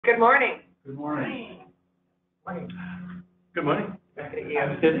Good morning. Good morning. Morning. Good morning. Back at you.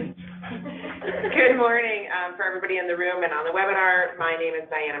 Good morning for everybody in the room and on the webinar. My name is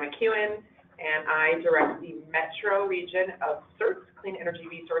Diana McEwen, and I direct the Metro region of CERT's Clean Energy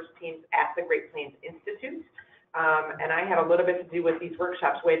Resource Teams at the Great Plains Institute. And I had a little bit to do with these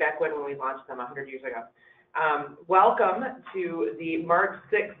workshops way back when we launched them 100 years ago. Welcome to the March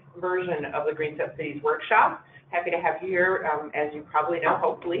 6th version of the GreenStep Cities workshop. Happy to have you here. As you probably know,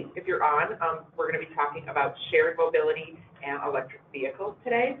 hopefully, if you're on, we're going to be talking about shared mobility and electric vehicles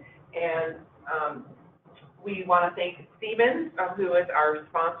today. And we want to thank Siemens, who is our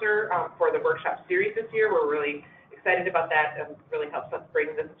sponsor for the workshop series this year. We're really excited about that. It really helps us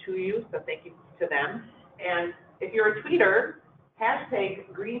bring this to you, so thank you to them. And if you're a tweeter, hashtag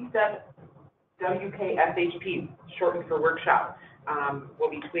GreenStep WKSHP, shortened for workshop. We'll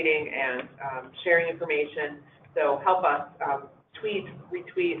be tweeting and sharing information. So help us tweet,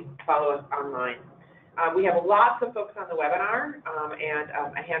 retweet, follow us online. We have lots of folks on the webinar and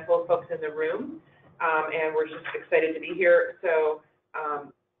a handful of folks in the room, and we're just excited to be here. So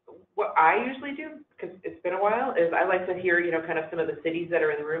what I usually do, because it's been a while, is I like to hear, kind of some of the cities that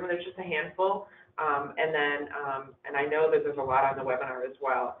are in the room, and there's just a handful. And I know that there's a lot on the webinar as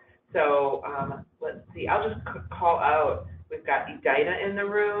well. So let's see, I'll just call out, we've got Edina in the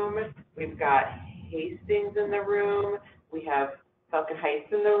room, we've got Hastings in the room, we have Falcon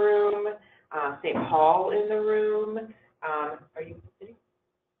Heights in the room, St. Paul in the room. Are you sitting?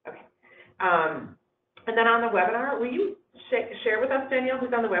 Okay. And then on the webinar, will you share with us, Danielle,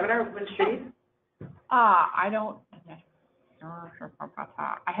 who's on the webinar, which cities? I don't,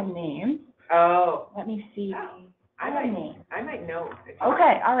 I have names. Oh. Let me see. I might know.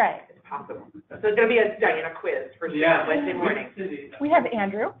 Okay, all right. It's possible. So it's going to be a Diana quiz for Wednesday morning. We have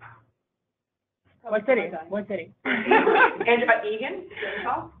Andrew. What city? What city? And Egan?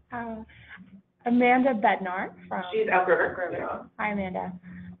 Amanda Bednar from. She's Elk River. Yeah. Hi, Amanda.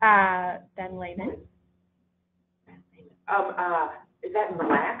 Ben Lehman. Is that Mille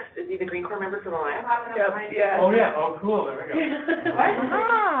Lacs? Is he the Green Corps member from Mille Lacs? Yep. Yeah. Oh yeah. Oh cool. There we go. What?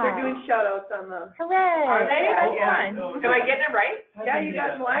 They're doing shout outs on the. Hooray! Are they? Yeah. Am I getting it right? Yeah, you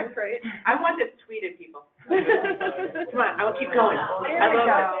got Mille Lacs right. I want this tweeted, people. Come on, I'll keep going. There we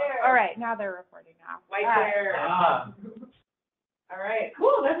go. All right, now they're recording now. White Bear. Ah. All right.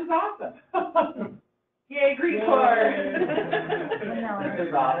 Cool. This is awesome. Yay, Green Corps. This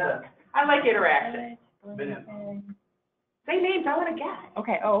is awesome. I like interaction. Been Say names. I want to guess.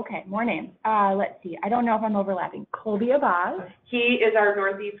 Okay. Oh, okay. More names. Let's see. I don't know if I'm overlapping. Colby Abaz. He is our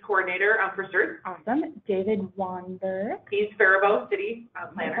Northeast coordinator for CERT. Awesome. David Wanberg. He's Faribault City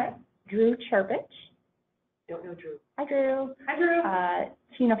planner. Okay. Drew Churpich. Don't know Drew. Hi, Drew. Hi, Drew.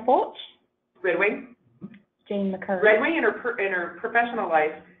 Tina Fulch. Red Wing. Jane McCurry. Red Wing in her professional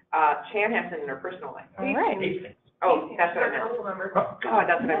life. Chanhassen in her personal life. All right. Oh, that's what I meant. Oh,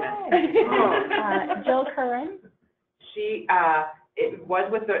 that's what I meant. Jill Curran. She it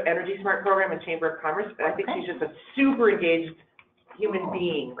was with the Energy Smart program and Chamber of Commerce, but I think she's just a super engaged human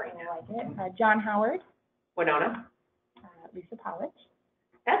being right now. I like it. John Howard. Winona. Lisa Pollich.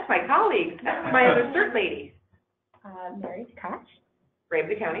 That's my colleague. That's my other CERT lady. Mary Koch.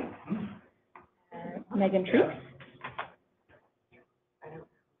 Ramsey County. Megan Treeks.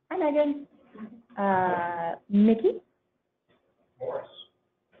 Hi, Megan. Mickey. Morris.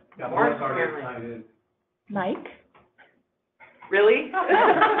 Mike. Really?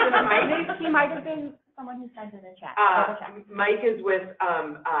 He might have been someone who sent in the chat. Mike is with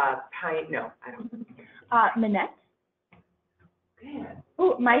Pine. No, I don't. Minette. Good.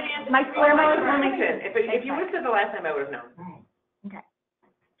 Oh, Mike Palermo is Wilmington. If you would have said the last time, I would have known. Okay.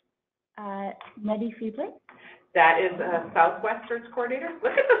 Meddy Fiedler. That is Southwest CERT's coordinator.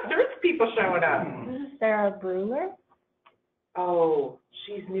 Look at the CERT's people showing up. Sarah Brewer. Oh,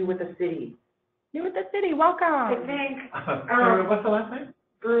 she's new with the city. New with the city. Welcome. I think. What's the last name?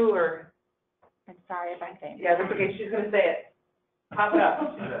 Brewer. I'm sorry if I'm saying. Yeah, that's okay. She's going to say it. Pop it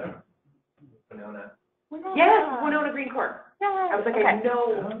up. Winona. Yes, Winona Green Corps. Yeah. I was like, okay. I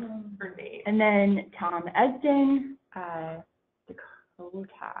know her name. And then Tom Esden,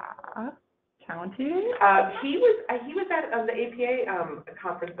 Dakota County. He was at the APA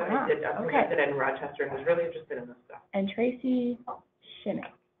conference that I did presented in Rochester and was really interested in this stuff. And Tracy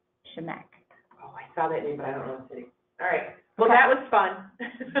Shimek. Oh, I saw that name, but I don't know the city. All right. Well, that was fun.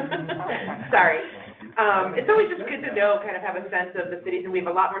 Sorry. It's always just good to know, kind of have a sense of the cities, and we have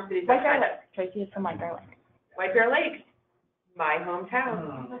a lot more cities. White Bear Lake. Tracy is from White Bear Lake. White Bear Lake, my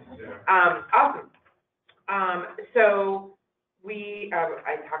hometown. Awesome. So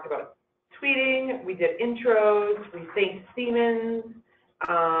I talked about tweeting, we did intros, we thanked Siemens,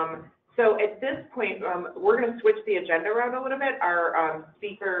 So at this point, we're going to switch the agenda around a little bit. Our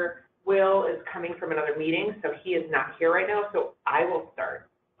speaker, Will, is coming from another meeting, so he is not here right now, so I will start.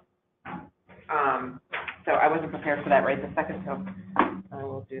 So I wasn't prepared for that right this second, so I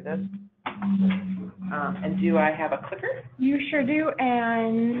will do this. And do I have a clicker? You sure do,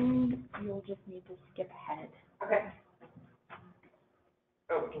 and you'll just need to skip ahead. Okay.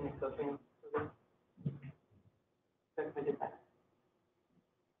 Oh, can you still see me? I did that.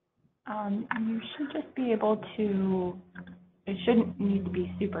 You should just be able to, it shouldn't need to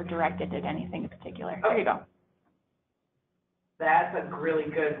be super directed at anything in particular. There you go. That's a really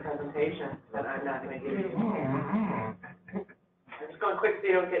good presentation that I'm not going to give you. I'm just going quick so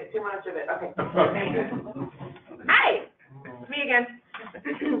you don't get too much of it. Okay. Hi, it's me again.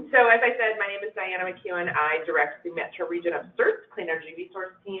 So as I said, my name is Diana McEwen. I direct the Metro Region of CERT, Clean Energy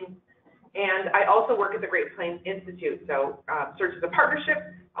Resource Team. And I also work at the Great Plains Institute. So CERT is a partnership.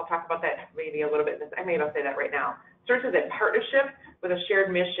 I'll talk about that maybe a little bit. I may as well say that right now. CERT is a partnership with a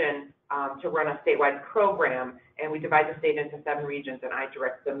shared mission to run a statewide program, and we divide the state into 7 regions, and I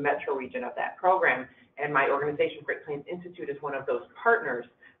direct the metro region of that program. And my organization, Great Plains Institute, is one of those partners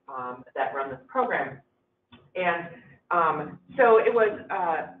that run this program. And so it was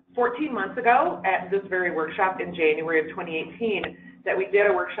 14 months ago at this very workshop in January of 2018 that we did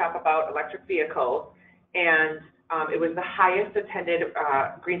a workshop about electric vehicles, and it was the highest attended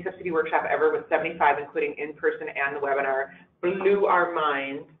GreenStep City workshop ever with 75, including in-person and the webinar. Blew our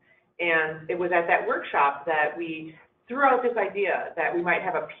minds. And it was at that workshop that we threw out this idea that we might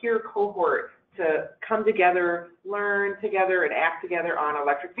have a peer cohort to come together, learn together, and act together on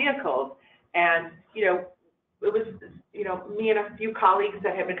electric vehicles. And, you know, it was, you know, me and a few colleagues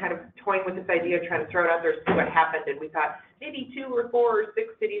that had been kind of toying with this idea, trying to throw it out there, see what happened. And we thought maybe 2 or 4 or 6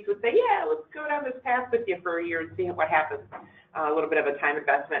 cities would say, yeah, let's go down this path with you for a year and see what happens. A little bit of a time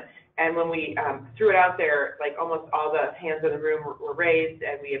investment. And when we threw it out there, like almost all the hands in the room were raised,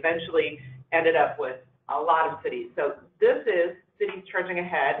 and we eventually ended up with a lot of cities. So this is Cities Charging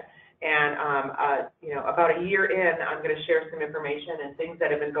Ahead. And, you know, about a year in, I'm going to share some information and things that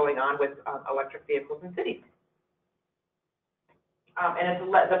have been going on with electric vehicles in cities. And it's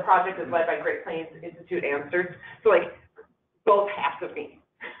the project is led by Great Plains Institute and CERT, so like both halves of me.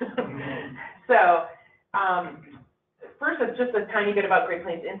 So first, it's just a tiny bit about Great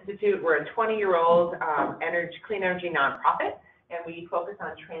Plains Institute. We're a 20-year-old clean energy nonprofit, and we focus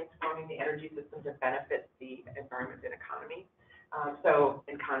on transforming the energy system to benefit the environment and economy. So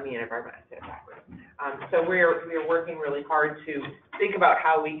economy and environment, I said it backwards. So we're working really hard to think about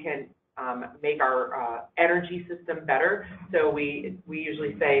how we can make our energy system better. So we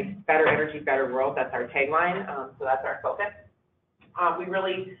usually say better energy, better world. That's our tagline. So that's our focus. We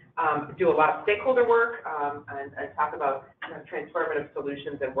really do a lot of stakeholder work and talk about transformative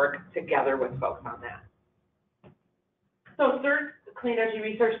solutions and work together with folks on that. So CERT, Clean Energy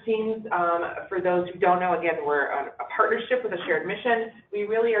Research Teams, for those who don't know, again, we're a partnership with a shared mission. We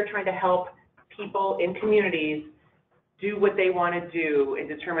really are trying to help people in communities do what they want to do and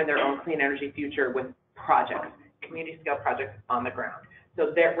determine their own clean energy future with projects, community scale projects on the ground.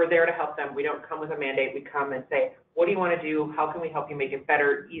 So we're there to help them. We don't come with a mandate. We come and say, what do you want to do? How can we help you make it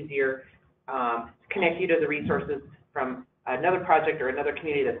better, easier, connect you to the resources from another project or another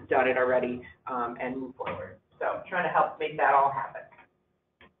community that's done it already, and move forward. So trying to help make that all happen.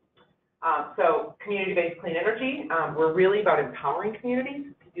 So community-based clean energy, we're really about empowering communities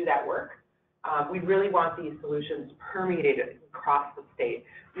to do that work. We really want these solutions permeated across the state.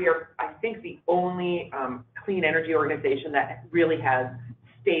 We are, I think, the only clean energy organization that really has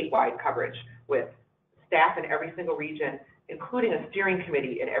statewide coverage with staff in every single region, including a steering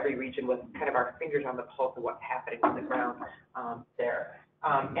committee in every region with kind of our fingers on the pulse of what's happening on the ground there.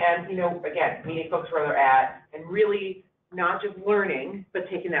 And, you know, again, meeting folks where they're at and really not just learning, but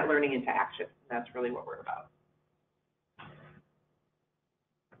taking that learning into action. That's really what we're about.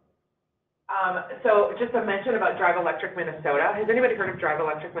 So just a mention about Drive Electric Minnesota. Has anybody heard of Drive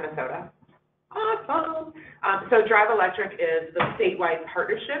Electric Minnesota? Awesome. So Drive Electric is the statewide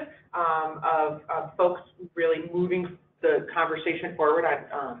partnership of folks really moving the conversation forward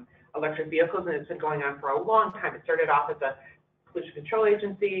on electric vehicles, and it's been going on for a long time. It started off as a pollution control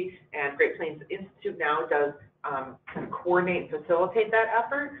agency, and Great Plains Institute now does kind of coordinate and facilitate that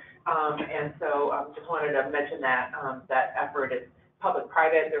effort. And so just wanted to mention that that effort is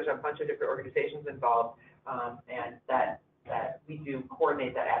public-private. There's a bunch of different organizations involved, and that we do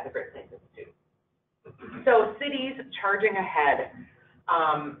coordinate that at the Great Plains Institute. So cities charging ahead.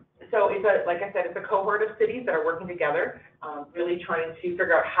 So it's a, like I said, it's a cohort of cities that are working together, really trying to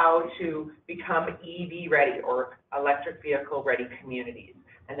figure out how to become EV ready or electric vehicle ready communities.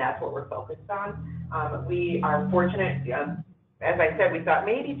 And that's what we're focused on. We are fortunate, as I said, we thought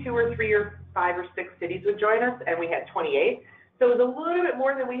maybe 2 or 3 or 5 or 6 cities would join us, and we had 28. So it was a little bit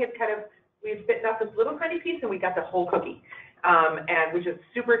more than we had we had bitten off this little tiny piece, and we got the whole cookie, and which is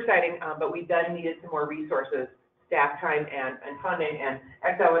super exciting, but we then needed some more resources, staff time and funding, and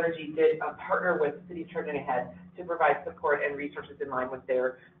Xcel Energy did partner with Cities Charging Ahead to provide support and resources in line with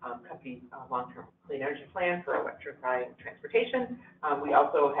their company's long-term clean energy plan for electrifying transportation. We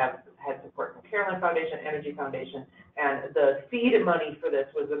also have had support from Carolyn Foundation, Energy Foundation, and the seed money for this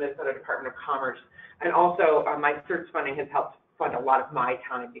was the Minnesota Department of Commerce. And also my search funding has helped fund a lot of my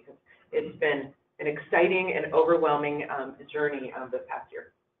time because it's been an exciting and overwhelming journey this past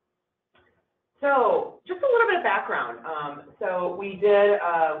year. So just a little bit of background. So we did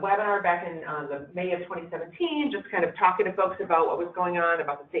a webinar back in the May of 2017, just kind of talking to folks about what was going on,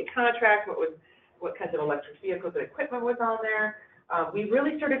 about the state contract, what kinds of electric vehicles and equipment was on there. We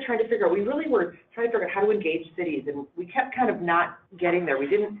really started trying to figure out, we really were trying to figure out how to engage cities, and we kept kind of not getting there. We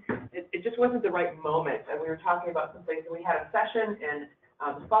didn't, it just wasn't the right moment, and we were talking about some things, and we had a session in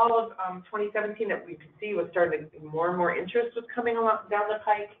the fall of 2017 that we could see was starting to, more and more interest was coming along down the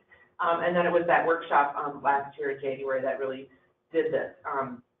pike. And then it was that workshop last year in January that really did this.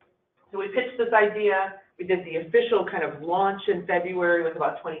 So we pitched this idea. We did the official kind of launch in February with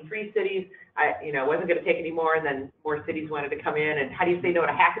about 23 cities. I wasn't going to take any more, and then more cities wanted to come in. And how do you say no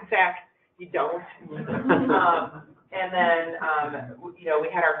to Hackensack? You don't. And then, we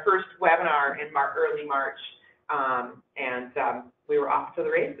had our first webinar in early March, and we were off to the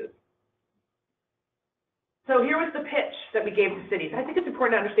races. So here was the pitch that we gave to cities. I think it's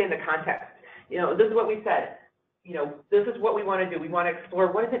important to understand the context. This is what we said. This is what we want to do. We want to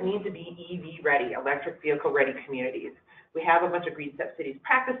explore what does it mean to be EV ready, electric vehicle ready communities. We have a bunch of GreenStep cities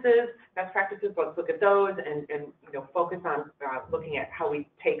practices, best practices. Let's look at those and focus on looking at how we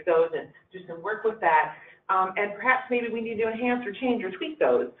take those and do some work with that. And perhaps maybe we need to enhance or change or tweak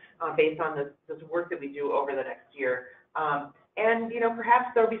those based on this work that we do over the next year. And,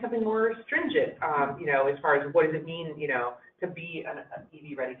 perhaps there'll be something more stringent, as far as what does it mean, to be an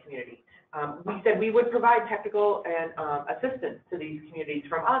EV-ready community. We said we would provide technical and assistance to these communities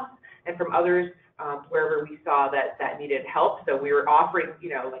from us and from others wherever we saw that needed help. So we were offering,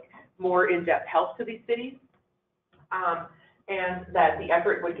 more in-depth help to these cities, and that the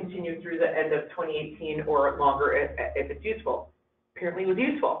effort would continue through the end of 2018 or longer if it's useful. Apparently it was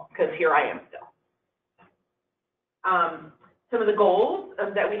useful, because here I am still. Some of the goals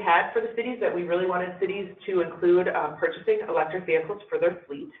that we had for the cities, that we really wanted cities to include purchasing electric vehicles for their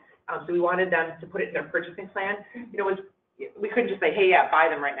fleet. So we wanted them to put it in their purchasing plan. We couldn't just say, hey, yeah, buy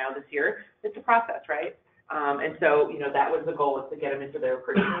them right now this year. It's a process, right? And so, that was the goal, was to get them into their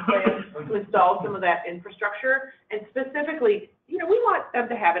purchasing plan, to install some of that infrastructure. And specifically, we want them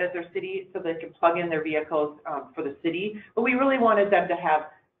to have it as their city so they can plug in their vehicles for the city. But we really wanted them to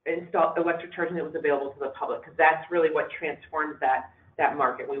have install electric charging that was available to the public, because that's really what transforms that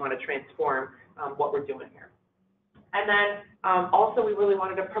market. We want to transform what we're doing here. And then also we really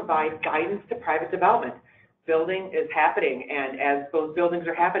wanted to provide guidance to private development. Building is happening, and as those buildings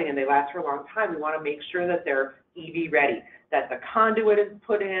are happening and they last for a long time, we want to make sure that they're EV ready, that the conduit is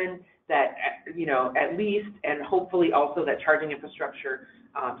put in, that at least, and hopefully also that charging infrastructure,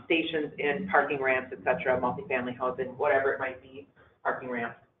 stations in parking ramps, et cetera, multifamily housing, whatever it might be, parking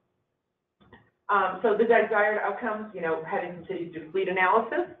ramps. So the desired outcomes, having some cities do fleet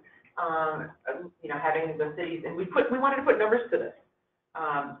analysis, having the cities, and we wanted to put numbers to this.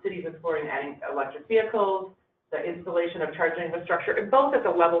 Cities exploring adding electric vehicles, the installation of charging infrastructure, both at the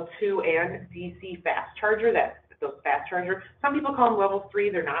level 2 and DC fast charger, those fast chargers. Some people call them level 3,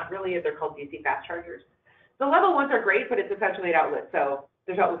 they're not really, they're called DC fast chargers. The level 1s are great, but it's essentially an outlet, so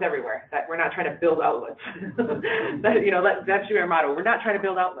there's outlets everywhere. That we're not trying to build outlets. That should be our motto. We're not trying to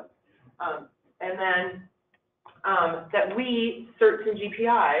build outlets. And then that we, CERTs and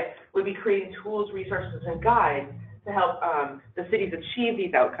GPI, would be creating tools, resources, and guides to help the cities achieve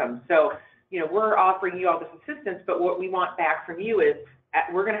these outcomes. So, we're offering you all this assistance, but what we want back from you is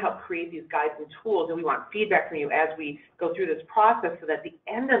we're going to help create these guides and tools, and we want feedback from you as we go through this process, so that at the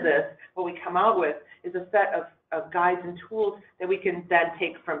end of this, what we come out with is a set of guides and tools that we can then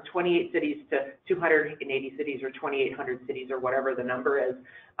take from 28 cities to 280 cities or 2,800 cities or whatever the number is,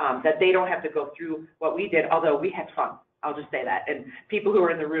 that they don't have to go through what we did, although we had fun. I'll just say that. And people who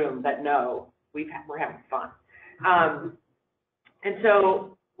are in the room that know, we're having fun. And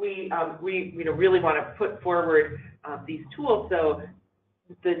so we really want to put forward these tools. So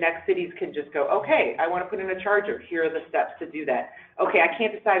the next cities can just go, okay, I want to put in a charger. Here are the steps to do that. Okay, I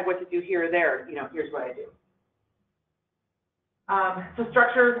can't decide what to do here or there. Here's what I do. So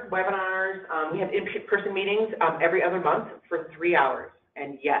structured webinars, we have in-person meetings every other month for 3 hours.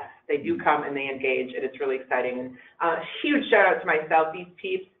 And yes, they do come and they engage, and it's really exciting. And huge shout out to my Southeast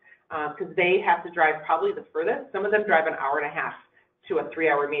peeps, because they have to drive probably the furthest. Some of them drive an hour and a half to a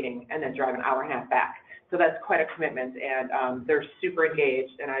 3-hour meeting and then drive an hour and a half back. So that's quite a commitment, and they're super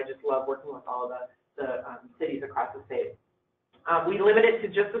engaged, and I just love working with all the cities across the state. We limit it to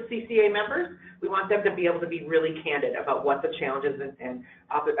just the CCA members. We want them to be able to be really candid about what the challenges and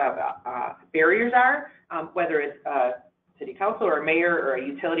barriers are, whether it's city council or a mayor or a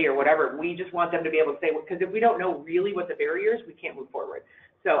utility or whatever. We just want them to be able to say, because if we don't know really what the barriers, we can't move forward.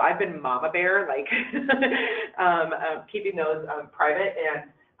 So I've been mama bear, like keeping those private, and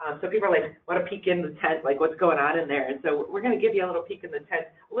so people are like, want to peek in the tent, like what's going on in there. And so we're going to give you a little peek in the tent,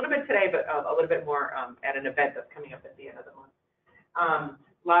 a little bit today, but a little bit more at an event that's coming up at the end of the month.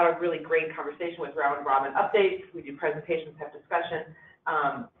 A lot of really great conversation with round robin updates. We do presentations, have discussion,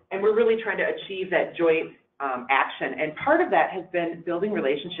 and we're really trying to achieve that joint action. And part of that has been building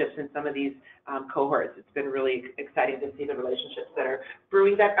relationships in some of these cohorts. It's been really exciting to see the relationships that are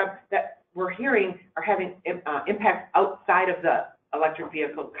brewing that we're hearing are having impacts outside of the electric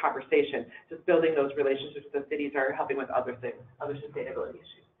vehicle conversation. Just building those relationships with the cities are helping with other things, other sustainability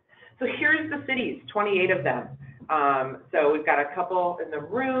issues. So here's the cities, 28 of them. So we've got a couple in the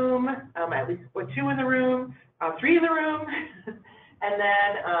room, at least 2 in the room, 3 in the room, and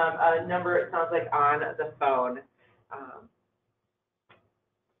then a number, it sounds like, on the phone.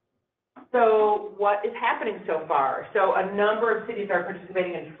 So what is happening so far? So a number of cities are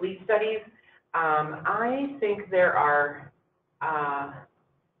participating in fleet studies. I think there are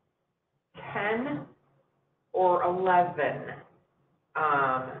 10 or 11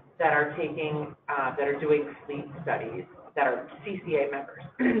 that are taking, that are doing fleet studies that are CCA members.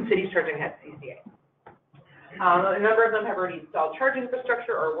 Cities charging has CCA. A number of them have already installed charging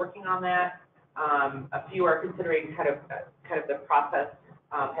infrastructure or are working on that. A few are considering kind of the process,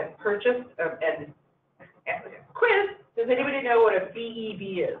 have purchased, and quiz, does anybody know what a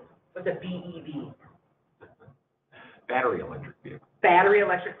BEV is? What's a BEV? Battery electric vehicle. Battery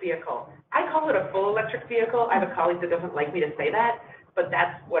electric vehicle. I call it a full electric vehicle. I have a colleague that doesn't like me to say that, but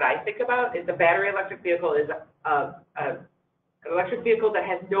that's what I think about, is a battery electric vehicle is an electric vehicle that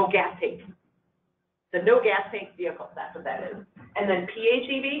has no gas tank. The no gas tank vehicle, that's what that is. And then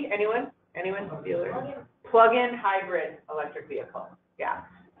PHEV, anyone? Dealer? Plug-in hybrid electric vehicle, yeah.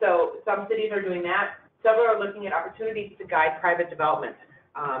 So some cities are doing that. Several are looking at opportunities to guide private development,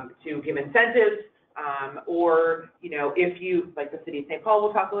 to give incentives, or, if you, like the city of St. Paul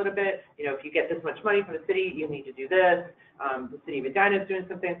will talk a little bit, if you get this much money from the city, you need to do this. The city of Edina is doing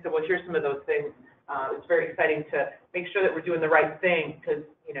something, so we'll hear some of those things. It's very exciting to make sure that we're doing the right thing, because,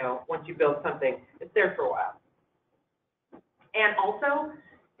 once you build something, it's there for a while. And also,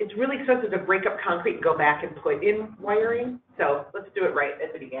 it's really expensive to break up concrete and go back and put in wiring, so let's do it right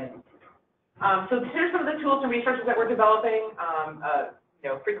at the beginning. So here's some of the tools and resources that we're developing.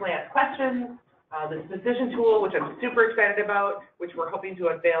 Frequently asked questions, this decision tool, which I'm super excited about, which we're hoping to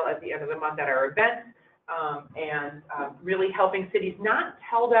unveil at the end of the month at our event, and really helping cities not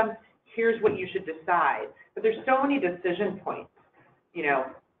tell them, here's what you should decide, but there's so many decision points.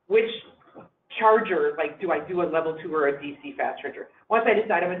 Which charger, like, do I do a level 2 or a DC fast charger? Once I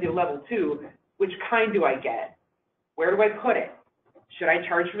decide I'm going to do level 2, which kind do I get? Where do I put it? Should I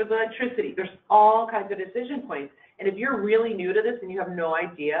charge for the electricity? There's all kinds of decision points. And if you're really new to this and you have no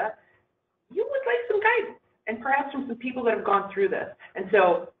idea, you would like some guidance, and perhaps from some people that have gone through this. And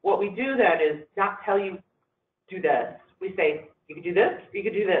so what we do then is not tell you, do this. We say, you could do this, you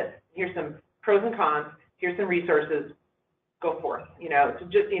could do this. Here's some pros and cons. Here's some resources. Go forth. So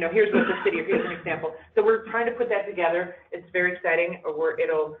just, here's what the city, or here's an example. So we're trying to put that together. It's very exciting.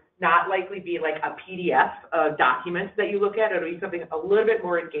 It'll not likely be like a PDF of documents that you look at. It'll be something a little bit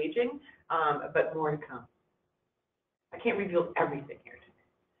more engaging, but more to come. I can't reveal everything here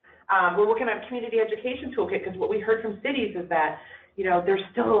today. We're working on a community education toolkit, because what we heard from cities is that, there's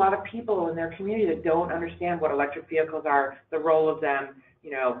still a lot of people in their community that don't understand what electric vehicles are, the role of them,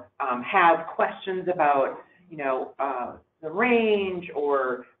 have questions about, the range,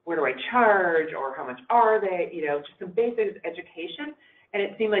 or where do I charge, or how much are they, just some basic education. And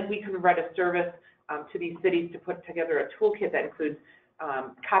it seemed like we could provide a service to these cities to put together a toolkit that includes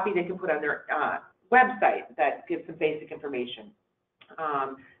copy they can put on their website that gives some basic information,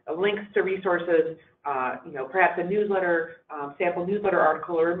 links to resources, perhaps a newsletter, sample newsletter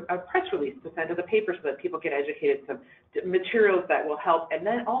article or a press release to send to the paper so that people get educated, some materials that will help, and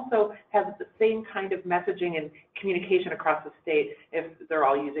then also have the same kind of messaging and communication across the state if they're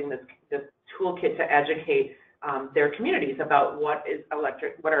all using this toolkit to educate their communities about what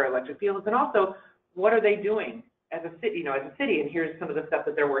are electric vehicles, and also what are they doing as a city, and here's some of the stuff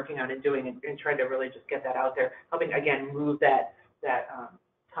that they're working on and doing and trying to really just get that out there, helping, again, move that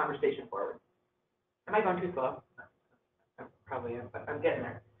conversation forward. Am I going too slow? I probably am, but I'm getting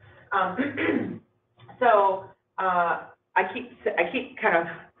there. So I keep kind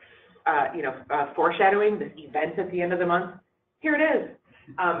of foreshadowing this event at the end of the month. Here it is.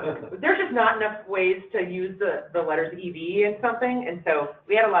 There's just not enough ways to use the letters EV in something, and so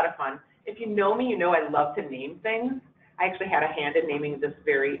we had a lot of fun. If you know me, you know I love to name things. I actually had a hand in naming this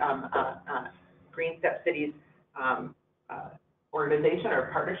very GreenStep Cities organization or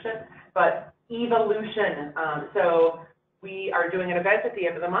partnership, but Evolution. So we are doing an event at the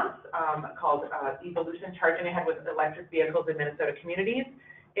end of the month called Evolution, Charging Ahead with Electric Vehicles in Minnesota Communities.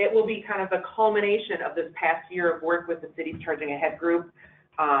 It will be kind of the culmination of this past year of work with the Cities Charging Ahead group.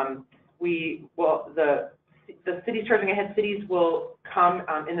 The Cities Charging Ahead cities will come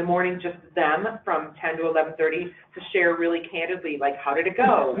in the morning, just them, from 10 to 11:30 to share really candidly, like, how did it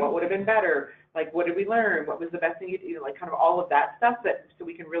go? What would have been better? Like, what did we learn? What was the best thing you do? Like, kind of all of that stuff, so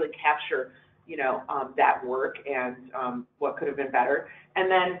we can really capture, that work and what could have been better. And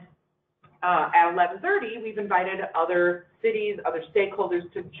then at 11:30, we've invited other cities, other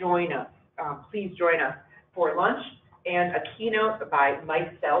stakeholders to join us. Please join us for lunch and a keynote by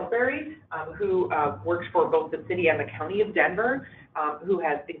Mike Salisbury, who works for both the city and the county of Denver, who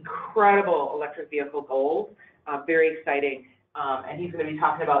has incredible electric vehicle goals, very exciting. And he's going to be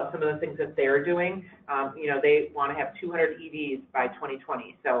talking about some of the things that they're doing. They want to have 200 EVs by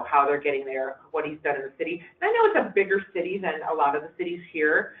 2020. So how they're getting there, what he's done in the city. And I know it's a bigger city than a lot of the cities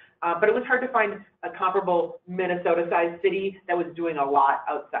here, but it was hard to find a comparable Minnesota-sized city that was doing a lot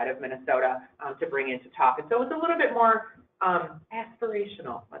outside of Minnesota to bring in to talk. And so it was a little bit more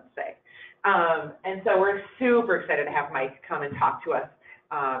aspirational, let's say. And so we're super excited to have Mike come and talk to us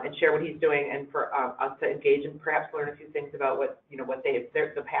and share what he's doing, and for us to engage and perhaps learn a few things about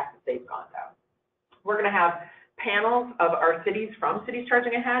the path that they've gone down. We're going to have panels of our cities from Cities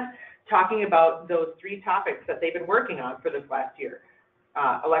Charging Ahead talking about those three topics that they've been working on for this last year.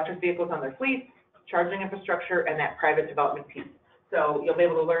 Electric vehicles on their fleets, charging infrastructure, and that private development piece. So you'll be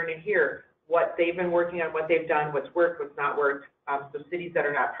able to learn and hear what they've been working on, what they've done, what's worked, what's not worked. So cities that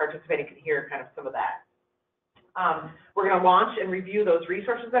are not participating can hear kind of some of that. We're going to launch and review those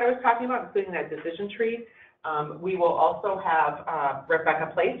resources that I was talking about, including that decision tree. We will also have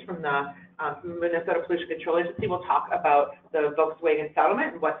Rebecca Place from the Minnesota Pollution Control Agency will talk about the Volkswagen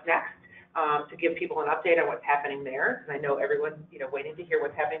settlement and what's next, to give people an update on what's happening there. Because I know everyone's waiting to hear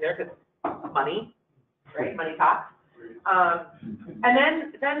what's happening there, because money, right? Money talks. And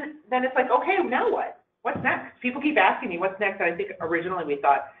then it's like, okay, now what? What's next? People keep asking me what's next, and I think originally we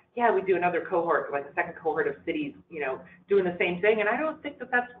thought, yeah, we do another cohort, like a second cohort of cities, doing the same thing. And I don't think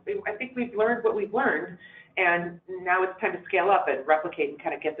I think we've learned what we've learned, and now it's time to scale up and replicate and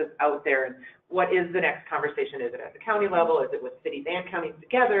kind of get this out there. And what is the next conversation? Is it at the county level? Is it with cities and counties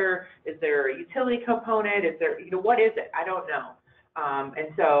together? Is there a utility component? Is there, what is it? I don't know. And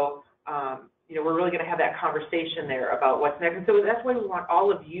so, we're really going to have that conversation there about what's next. And so that's why we want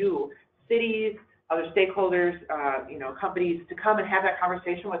all of you, cities, other stakeholders, companies, to come and have that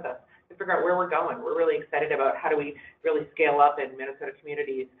conversation with us to figure out where we're going. We're really excited about how do we really scale up in Minnesota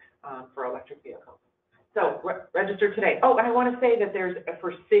communities for electric vehicles. So register today. Oh, and I want to say that there's,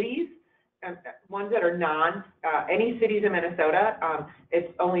 for cities, ones that are any cities in Minnesota,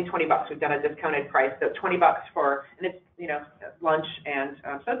 it's only $20. We've done a discounted price, so $20 for, and it's, lunch, and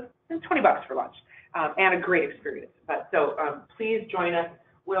so it's $20 for lunch, and a great experience. But so please join us.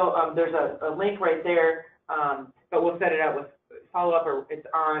 There's a link right there, but we'll set it out with follow-up, or it's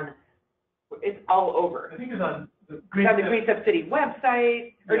all over. I think it's on the GreenStep City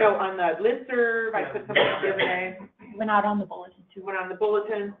website, or no, on the listserv. I put something up the other day. Went out on the bulletin too. Went on the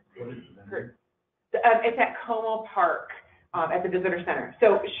bulletin. It's at Como Park at the visitor center.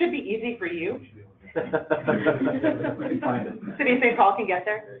 So it should be easy for you. City of St. Paul can get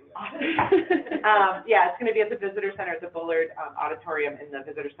there. Yeah, it's going to be at the visitor center at the Bullard Auditorium in the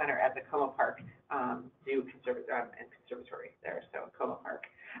visitor center at the Como Park Zoo and Conservatory there. So Como Park.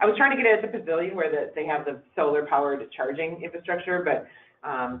 I was trying to get it at the pavilion where they have the solar powered charging infrastructure, but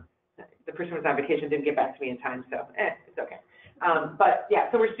the person was on vacation, didn't get back to me in time, so it's okay. But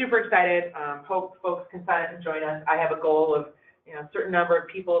yeah, so we're super excited. Hope folks can sign up and join us. I have a goal of a certain number of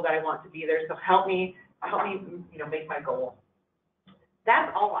people that I want to be there, so help me, make my goal.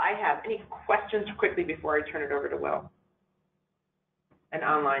 That's all I have. Any questions quickly before I turn it over to Will? And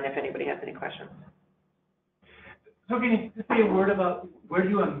online, if anybody has any questions. So can you just say a word about where do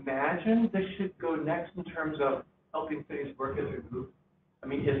you imagine this should go next in terms of helping cities work as a group? I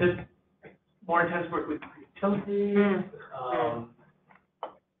mean, is it more intense work with utilities,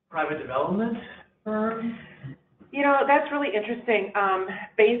 private development firms? That's really interesting,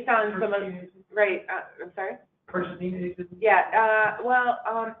 based on some of, right, I'm sorry? Purchasing agents? Yeah,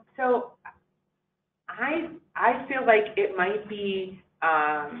 so I feel like it might be,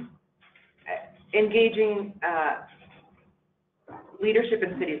 engaging, leadership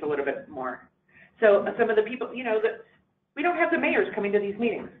in cities a little bit more. So some of the people, we don't have the mayors coming to these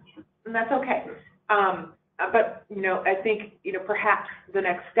meetings, and that's okay. But, I think, perhaps the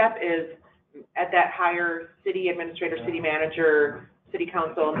next step is at that higher city administrator, city manager, city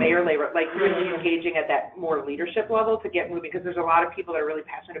council, mayor labor, like really engaging at that more leadership level to get moving, because there's a lot of people that are really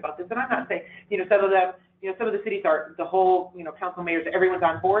passionate about this. And I'm not saying, some of them, some of the cities are, the whole, council mayors, everyone's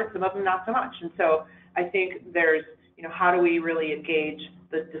on board, some of them not so much. And so I think there's, how do we really engage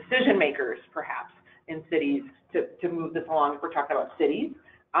the decision makers, perhaps, in cities to move this along if we're talking about cities.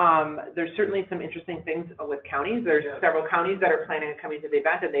 There's certainly some interesting things with counties. There's several counties that are planning on coming to the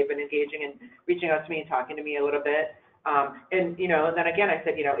event, and they've been engaging and reaching out to me and talking to me a little bit. And then again, I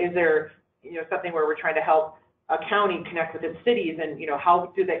said, is there, something where we're trying to help a county connect with its cities, and,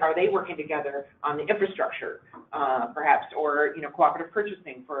 how are they working together on the infrastructure, perhaps, or, cooperative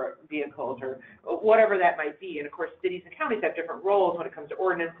purchasing for vehicles, or whatever that might be. And of course, cities and counties have different roles when it comes to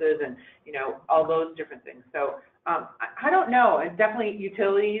ordinances and, all those different things. So I don't know. And definitely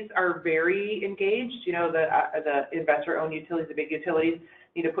utilities are very engaged. The investor-owned utilities, the big utilities,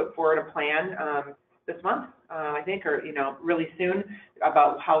 need to put forward a plan this month, I think, or, really soon,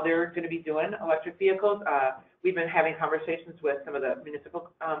 about how they're going to be doing electric vehicles. We've been having conversations with some of the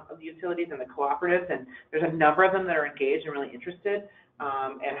municipal utilities and the cooperatives, and there's a number of them that are engaged and really interested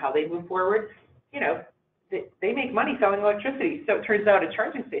in how they move forward. They make money selling electricity, so it turns out a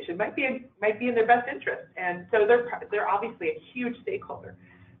charging station might be in their best interest, and so they're obviously a huge stakeholder.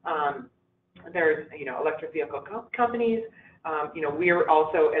 There's electric vehicle companies. We're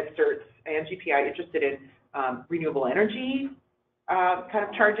also at CERTS and GPI interested in renewable energy kind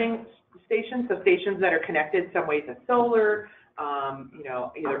of charging stations, so stations that are connected some way to solar,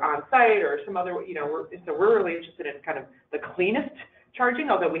 either on site or some other, we're really interested in kind of the cleanest charging,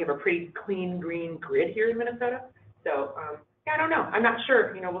 although we have a pretty clean green grid here in Minnesota. So, I don't know. I'm not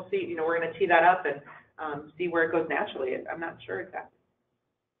sure. We'll see. We're going to tee that up and see where it goes naturally. I'm not sure exactly.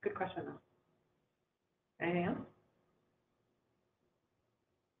 Good question, though. Anything else?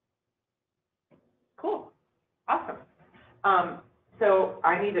 Cool. Awesome. So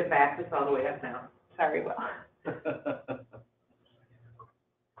I need to back this all the way up now. Sorry, Will.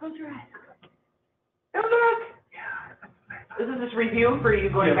 Close your eyes. Don't look. This is just review for you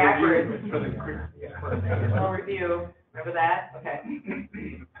going backwards. I'll review. Remember that? Okay.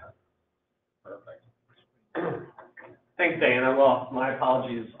 Perfect. Thanks, Diana. Well, my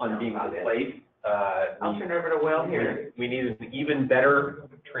apologies on being late. I'll turn it over to Will here. We need an even better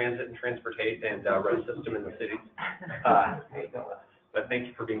transit and transportation and road system in the cities. But thank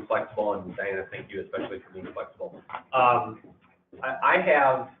you for being flexible, and Diana, thank you especially for being flexible. I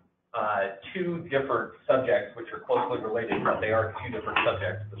have two different subjects which are closely related, but they are two different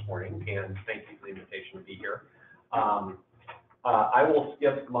subjects this morning, and thank you for the invitation to be here. I will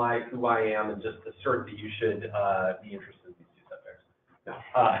skip who I am and just assert that you should be interested in these two subjects.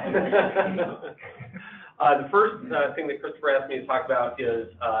 The first thing that Christopher asked me to talk about is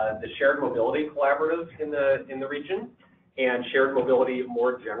the shared mobility collaborative in the region, and shared mobility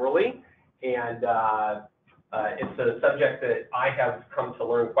more generally. And it's a subject that I have come to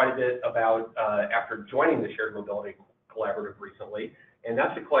learn quite a bit about after joining the shared mobility collaborative recently. And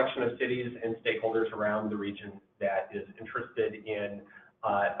that's a collection of cities and stakeholders around the region that is interested in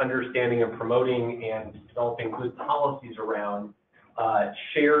understanding and promoting and developing good policies around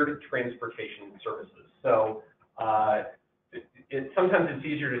shared transportation services. So sometimes it's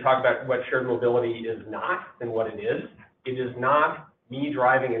easier to talk about what shared mobility is not than what it is. It is not me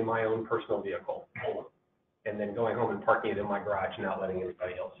driving in my own personal vehicle and then going home and parking it in my garage and not letting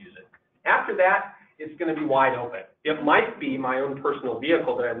anybody else use it. After that, it's going to be wide open. It might be my own personal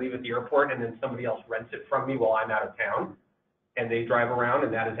vehicle that I leave at the airport and then somebody else rents it from me while I'm out of town and they drive around,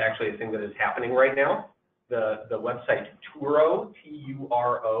 and that is actually a thing that is happening right now. The website Turo,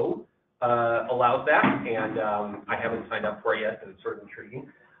 T-U-R-O, allows that, and I haven't signed up for it yet, but it's sort of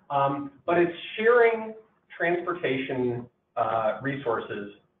intriguing. But it's sharing transportation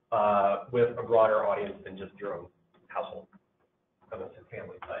resources with a broader audience than just your own household, I don't say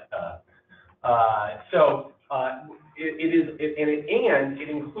family, but it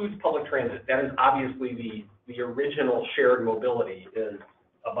includes public transit. That is obviously the original shared mobility is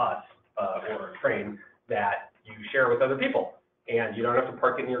a bus or a train that you share with other people, and you don't have to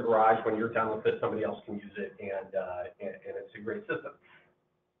park it in your garage. When you're done with it, somebody else can use it, and it's a great system.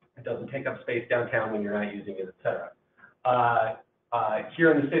 It doesn't take up space downtown when you're not using it, et cetera.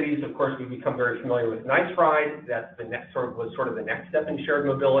 Here in the cities, of course, we've become very familiar with Nice Ride. That's the next was sort of the next step in shared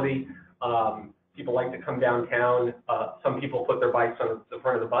mobility. People like to come downtown. Some people put their bikes on the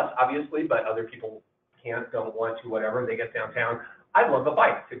front of the bus, obviously, but other people can't, don't want to, whatever. They get downtown. I love a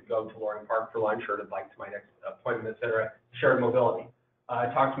bike to go to Loring Park for lunch or to bike to my next appointment, et cetera. Shared mobility.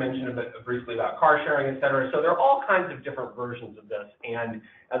 Mentioned a bit briefly about car sharing, et cetera. So there are all kinds of different versions of this. And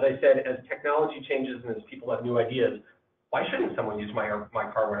as I said, as technology changes and as people have new ideas, why shouldn't someone use my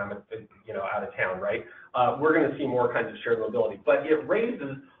car when I'm out of town, right? We're going to see more kinds of shared mobility, but it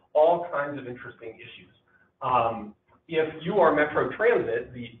raises all kinds of interesting issues. If you are Metro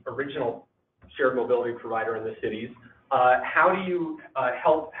Transit, the original shared mobility provider in the cities, how do you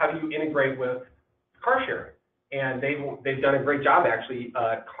integrate with car sharing? And they've done a great job, actually.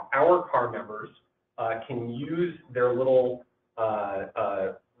 Our car members can use their little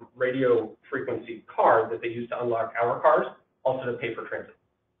radio frequency card that they use to unlock our cars, also to pay for transit.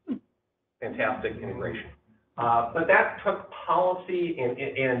 Fantastic integration. But that took policy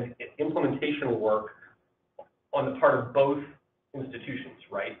and implementation work on the part of both institutions,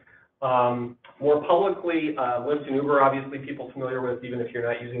 right? More publicly, Lyft and Uber, obviously people familiar with, even if you're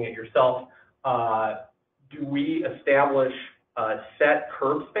not using it yourself. Do we establish set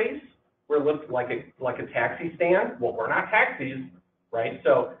curb space where it looks like a taxi stand? Well, we're not taxis, right?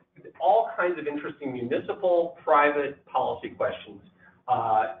 So all kinds of interesting municipal, private policy questions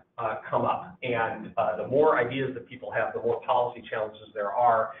come up. And the more ideas that people have, the more policy challenges there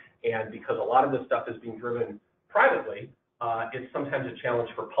are. And because a lot of this stuff is being driven privately, it's sometimes a challenge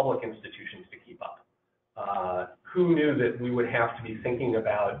for public institutions to keep up. Who knew that we would have to be thinking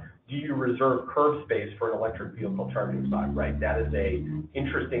about, do you reserve curb space for an electric vehicle charging spot, right? That is a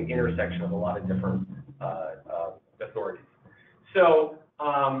interesting intersection of a lot of different authorities. So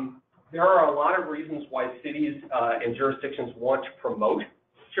there are a lot of reasons why cities and jurisdictions want to promote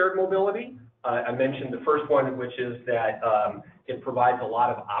shared mobility. I mentioned the first one, which is that it provides a lot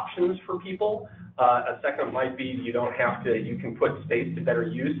of options for people. A second might be you can put space to better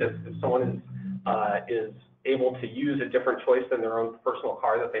use. If someone is able to use a different choice than their own personal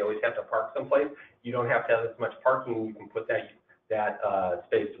car that they always have to park someplace, you don't have to have as much parking. You can put that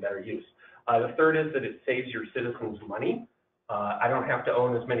space to better use. The third is that it saves your citizens money. I don't have to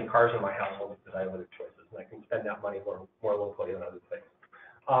own as many cars in my household because I have other choices, and I can spend that money more locally on other things.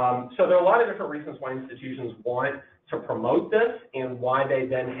 So there are a lot of different reasons why institutions want to promote this and why they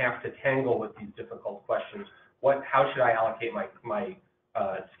then have to tangle with these difficult questions. How should I allocate my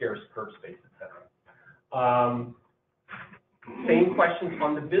scarce curb space, et cetera? Same questions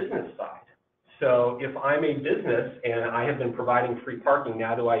on the business side. So if I'm a business and I have been providing free parking,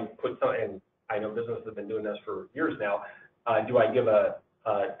 now do I put some, and I know businesses have been doing this for years now, do I give a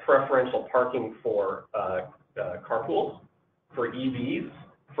preferential parking for carpools, for EVs,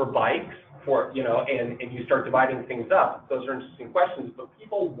 for bikes, and you start dividing things up? Those are interesting questions, but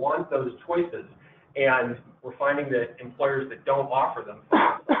people want those choices, and we're finding that employers that don't offer them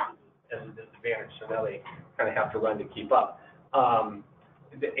as a disadvantage, so now they kind of have to run to keep up.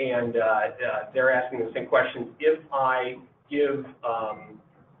 They're asking the same questions. If I give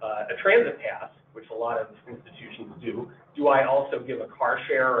a transit pass, which a lot of institutions do I also give a car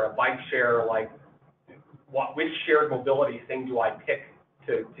share or a bike share? Like, which shared mobility thing do I pick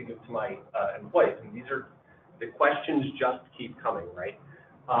to give to my employees? And these are the questions just keep coming, right?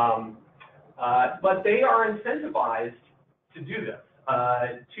 But they are incentivized to do this.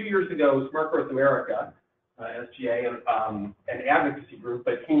 2 years ago, Smart Growth America, SGA, an advocacy group,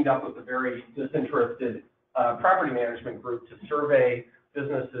 but teamed up with a very disinterested property management group to survey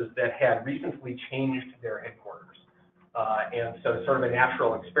businesses that had recently changed their headquarters. And so sort of a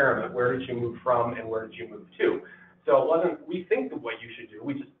natural experiment, where did you move from and where did you move to? So it wasn't, we think of what you should do,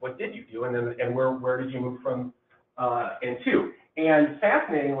 we just, what did you do, and where did you move from and to? And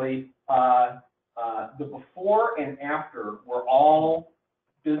fascinatingly, the before and after were all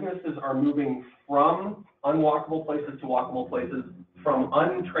businesses are moving from unwalkable places to walkable places, from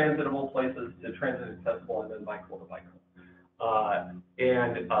untransitable places to transit accessible, and then bikeable to bikeable.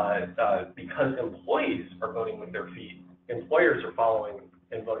 Because employees are voting with their feet, employers are following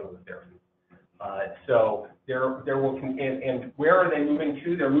and voting with their feet. So there will, and where are they moving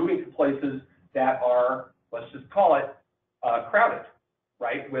to? They're moving to places that are, let's just call it, crowded,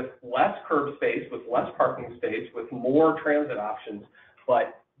 right? With less curb space, with less parking space, with more transit options,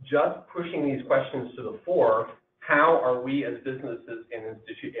 but just pushing these questions to the fore. How are we as businesses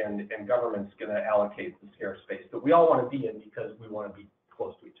and governments going to allocate the scarce space that we all want to be in because we want to be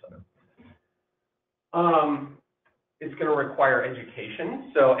close to each other? It's going to require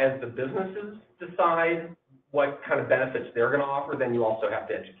education. So as the businesses decide what kind of benefits they're going to offer, then you also have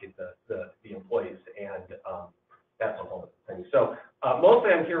to educate the employees, and that's a whole other thing. So mostly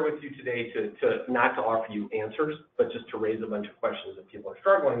I'm here with you today to not to offer you answers, but just to raise a bunch of questions that people are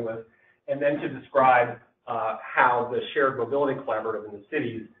struggling with, and then to describe how the Shared Mobility Collaborative in the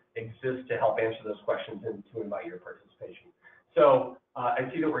cities exists to help answer those questions and to invite your participation. So I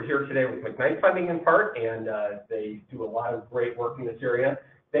see that we're here today with McKnight Funding in part, and they do a lot of great work in this area.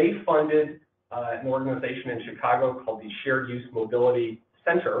 They funded an organization in Chicago called the Shared Use Mobility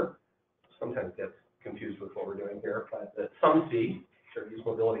Center. Sometimes gets confused with what we're doing here, but the SUMC, Shared Use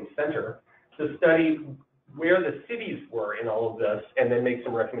Mobility Center, to study where the cities were in all of this, and then make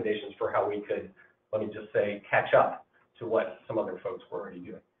some recommendations for how we could, let me just say, catch up to what some other folks were already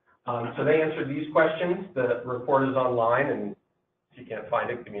doing. So they answered these questions. The report is online, and if you can't find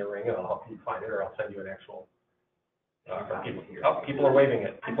it, give me a ring and I'll help you find it, or I'll send you an actual. People are waving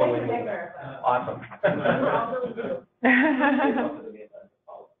it. People are waving it. Awesome.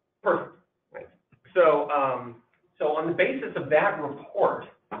 Perfect. Right. So, so on the basis of that report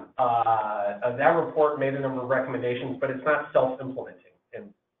made a number of recommendations, but it's not self-implementing.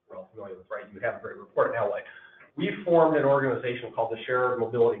 And we're all familiar with, right? You have a great report now. Like, we formed an organization called the Shared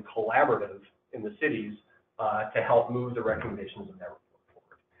Mobility Collaborative in the cities to help move the recommendations of that report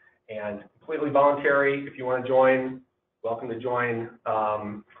forward. And completely voluntary. If you want to join, welcome to join.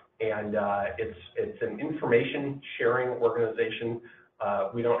 It's an information sharing organization.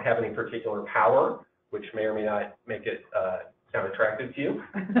 We don't have any particular power, which may or may not make it sound attractive to you.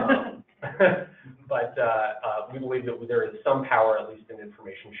 But we believe that there is some power, at least in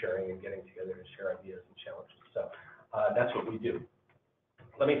information sharing and getting together to share ideas and challenges. So that's what we do.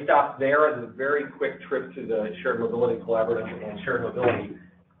 Let me stop there as a very quick trip to the Shared Mobility Collaborative and Shared Mobility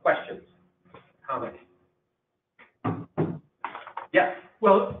questions, comments. Yes.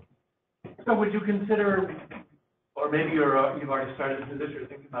 Well, so would you consider, or maybe you've already started to this, or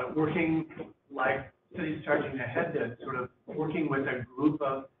thinking about working like cities charging ahead, then sort of working with a group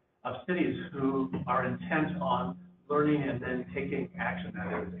of cities who are intent on learning and then taking action,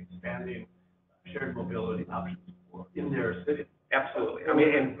 that is, expanding shared mobility options in their city? Absolutely. I mean,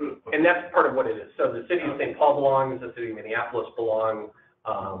 and that's part of what it is. So the city of St. Paul belongs, the city of Minneapolis belong,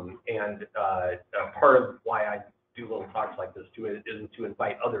 and part of why I do little talks like this too is to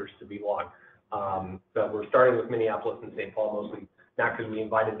invite others to belong. But we're starting with Minneapolis and St. Paul mostly, not because we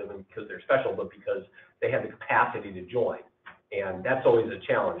invited them and because they're special, but because they have the capacity to join. And that's always a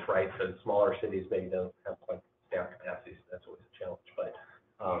challenge, right? So smaller cities maybe don't have quite staff capacity, so that's always a challenge. But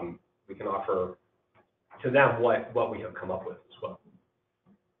we can offer to them what we have come up with as well.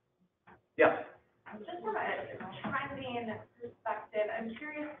 Yes? Just from a trending perspective, I'm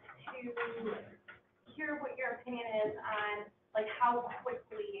curious to hear what your opinion is on like how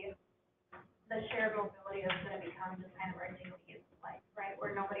quickly the shared mobility is going to become just kind of our daily life, right?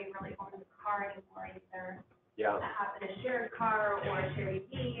 Where nobody really owns a car anymore, either have a shared car or a shared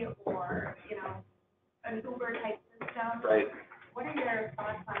EV or, you know, an Uber type system. Right. What are your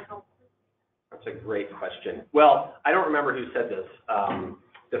thoughts on how? That's a great question. Well, I don't remember who said this.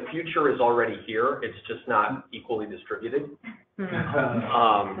 The future is already here. It's just not equally distributed. And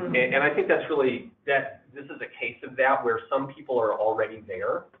I think that's really, this is a case of that where some people are already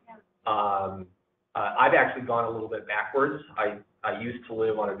there. I've actually gone a little bit backwards. I used to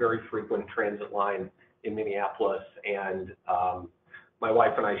live on a very frequent transit line in Minneapolis, and my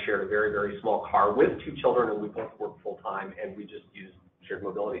wife and I shared a very, very small car with 2 children, and we both worked full time, and we just used shared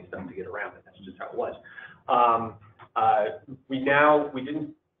mobility stuff to get around it. That's just how it was. We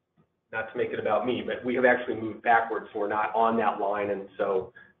didn't, not to make it about me, but we have actually moved backwards, so we're not on that line, and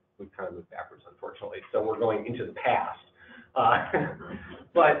so we've kind of moved backwards, unfortunately. So we're going into the past.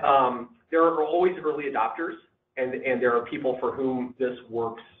 But there are always early adopters, and there are people for whom this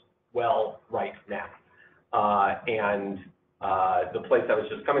works well right now. The place I was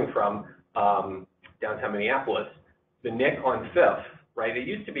just coming from, downtown Minneapolis, the Nick on 5th, right? It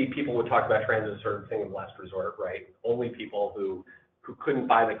used to be people would talk about transit as sort of thing of last resort, right? Only people who couldn't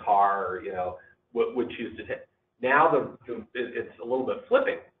buy the car, or, you know, would choose to take. Now it's a little bit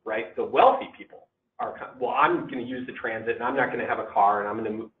flipping, right? The wealthy people are, well, I'm going to use the transit, and I'm not going to have a car, and I'm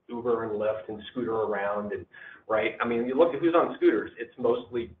going to Uber and Lyft and scooter around, and right? I mean, you look at who's on scooters, it's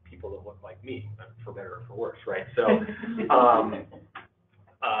mostly people that look like me, for better or for worse, right? So,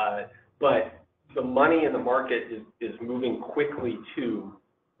 but the money in the market is moving quickly to,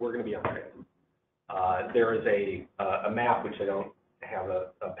 we're going to be on transit. There is a map, which I don't have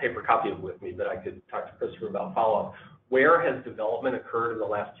a paper copy of with me, but I could talk to Christopher about follow-up. Where has development occurred in the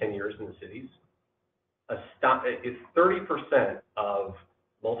last 10 years in the cities? It's 30% of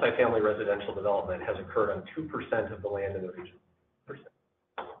multifamily residential development has occurred on 2% of the land in the region,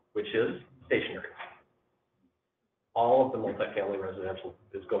 which is stationary. All of the multifamily residential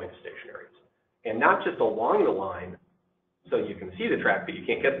is going to stationaries. And not just along the line, so you can see the track, but you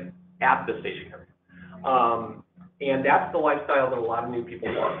can't get at the stationary. And that's the lifestyle that a lot of new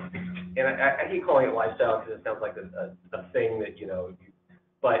people want. And I hate calling it lifestyle because it sounds like a thing that, you know,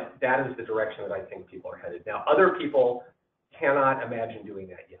 but that is the direction that I think people are headed. Now, other people cannot imagine doing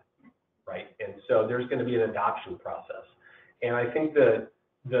that yet, right? And so there's going to be an adoption process. And I think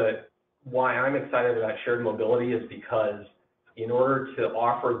why I'm excited about shared mobility is because in order to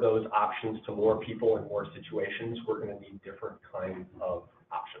offer those options to more people in more situations, we're going to need different kinds of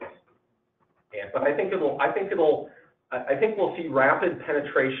options. But I think we'll see rapid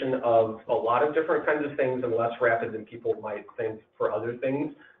penetration of a lot of different kinds of things, and less rapid than people might think for other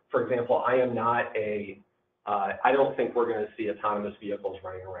things. For example, I don't think we're going to see autonomous vehicles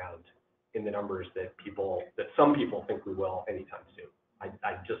running around in the numbers that some people think we will anytime soon. I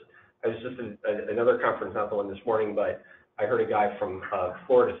was just at another conference, not the one this morning, but I heard a guy from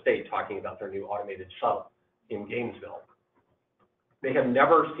Florida State talking about their new automated shuttle in Gainesville. They have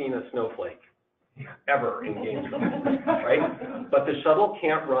never seen a snowflake ever in Gainesville, right? But the shuttle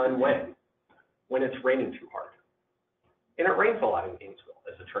can't run when it's raining too hard. And it rains a lot in Gainesville,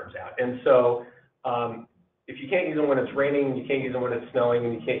 as it turns out. And so if you can't use them when it's raining, you can't use them when it's snowing,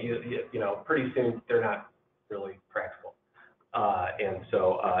 and you can't use, pretty soon they're not really practical. And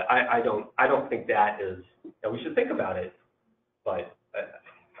so I don't think that is, we should think about it, but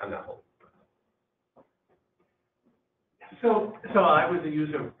I'm not holding. So I was a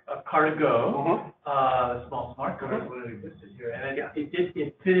user of Car2Go, small smart cars when it existed here, and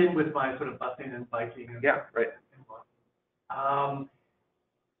it fit in with my sort of busing and biking. And right.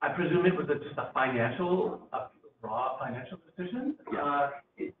 I presume it was just a raw financial decision.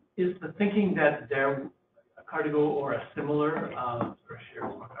 Is the thinking that a Car2Go or a similar or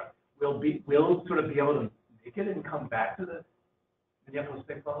shared smart car will sort of be able to make it and come back to the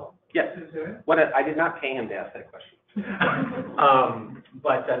Minneapolis-St. Paul? Yes. I did not pay him to ask that question.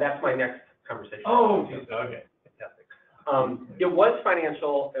 But that's my next conversation. Oh, okay. Fantastic. It was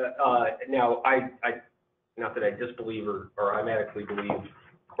financial. Now, I not that I disbelieve or automatically believe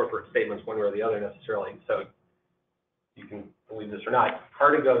corporate statements one way or the other necessarily, so you can believe this or not.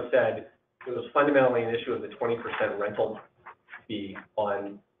 Car2Go said it was fundamentally an issue of the 20% rental fee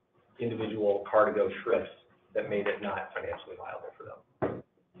on individual Car2Go trips that made it not financially viable for them.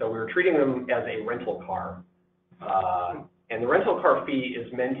 So we were treating them as a rental car. And the rental car fee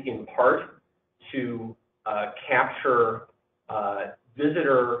is meant in part to capture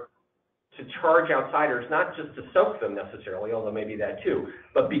to charge outsiders, not just to soak them necessarily, although maybe that too,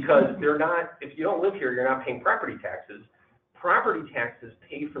 but because if you don't live here, you're not paying property taxes. Property taxes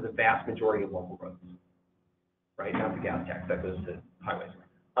pay for the vast majority of local roads, right? Not the gas tax, that goes to highways.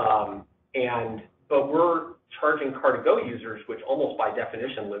 But we're charging Car2Go users, which almost by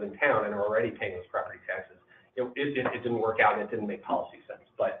definition live in town and are already paying those property taxes. It didn't work out and it didn't make policy sense,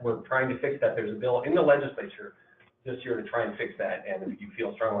 but we're trying to fix that. There's a bill in the legislature this year to try and fix that, and if you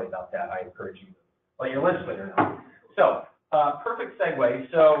feel strongly about that, I encourage you to let your legislator know. So, perfect segue.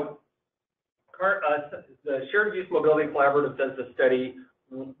 So, the Shared Use Mobility Collaborative does the study.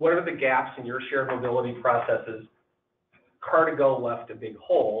 What are the gaps in your shared mobility processes? Car2Go left a big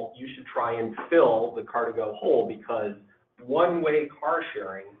hole. You should try and fill the Car2Go hole, because one-way car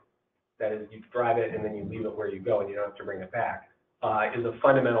sharing, that is, you drive it and then you leave it where you go and you don't have to bring it back, is a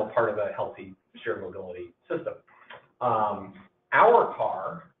fundamental part of a healthy shared mobility system. Our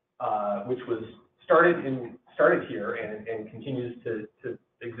car, which was started here and continues to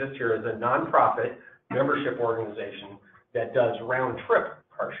exist here, as a nonprofit membership organization that does round-trip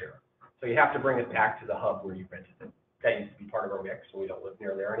car share. So you have to bring it back to the hub where you rented it. That used to be part of our mix, so we don't live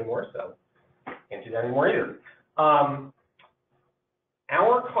near there anymore, so can't do that anymore either.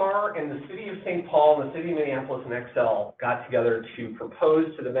 Our car and the city of St. Paul and the city of Minneapolis and Excel got together to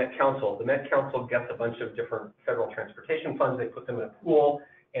propose to the Met Council. The Met Council gets a bunch of different federal transportation funds, they put them in a pool,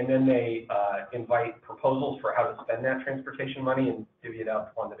 and then they invite proposals for how to spend that transportation money and divvy it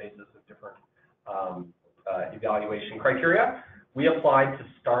up on the basis of different evaluation criteria. we applied to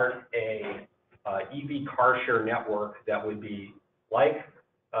start a EV car share network that would be like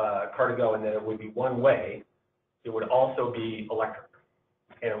Car2Go, and that it would be one way. It would also be electric,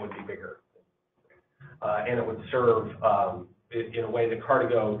 and it would be bigger, and it would serve in a way that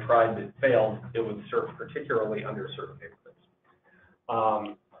Car2Go tried but failed. It would serve particularly underserved neighborhoods.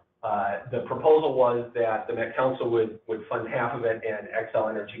 The proposal was that the Met Council would fund half of it, and Xcel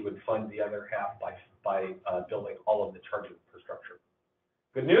Energy would fund the other half by building all of the charging infrastructure.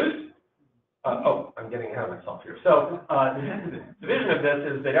 Good news? Oh, I'm getting ahead of myself here. So the vision of this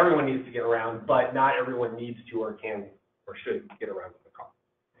is that everyone needs to get around, but not everyone needs to or can or should get around with a car.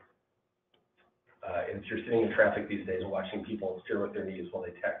 And if you're sitting in traffic these days and watching people steer with their knees while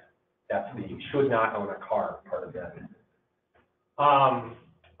they text, that's the should not own a car part of that.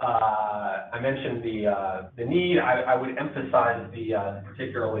 I mentioned the need. I would emphasize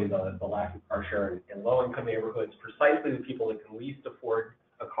particularly the lack of car share in low-income neighborhoods, precisely the people that can least afford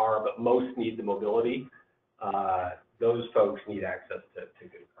a car, but most need the mobility. Those folks need access to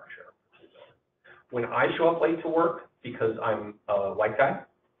good car share. When I show up late to work because I'm a white guy,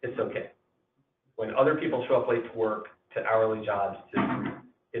 it's okay. When other people show up late to work, to hourly jobs,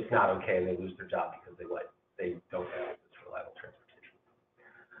 it's not okay, and they lose their job because they don't have access to reliable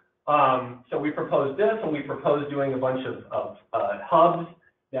transportation. So we proposed this, and we proposed doing a bunch of hubs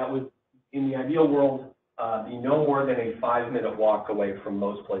that would, in the ideal world, be no more than a 5-minute walk away from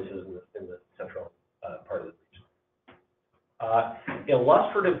most places in the central part of the region.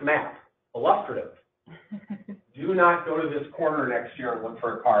 Illustrative map. Illustrative. Do not go to this corner next year and look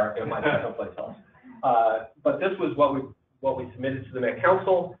for a car. It might be someplace else. But this was what we submitted to the Met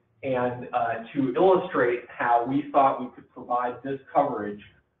Council, and to illustrate how we thought we could provide this coverage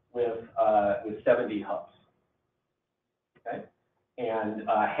with 70 hubs. Okay, and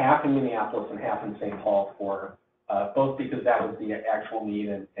half in Minneapolis and half in St. Paul for both because that was the actual need,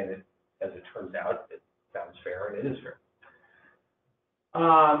 and it, as it turns out, it sounds fair, and it is fair.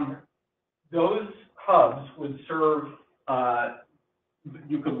 Those hubs would serve.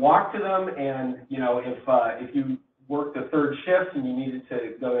 You could walk to them, and if you worked a third shift and you needed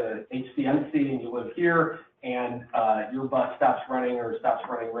to go to HCMC and you live here, and your bus stops running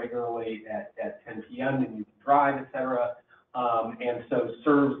regularly at 10 p.m. and you can drive, et cetera, and so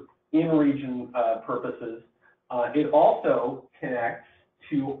serves in-region purposes. It also connects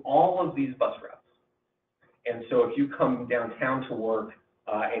to all of these bus routes. And so if you come downtown to work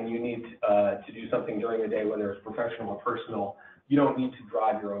and you need to do something during the day, whether it's professional or personal, you don't need to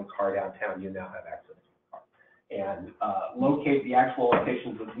drive your own car downtown. You now have access to a car. And locate the actual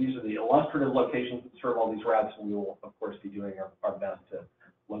locations. These are the illustrative locations that serve all these routes, and we will, of course, be doing our best to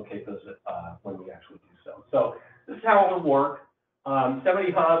locate those when we actually do so. So this is how it would work.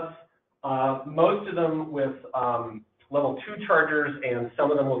 70 hubs, most of them with level 2 chargers, and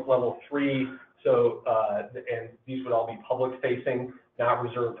some of them with level 3. So, and these would all be public facing, not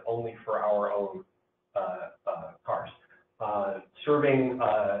reserved only for our own cars. Serving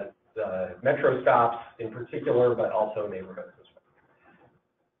the metro stops in particular, but also neighborhoods as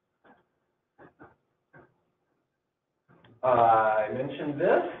well. I mentioned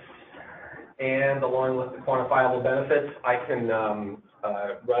this, and along with the quantifiable benefits, I can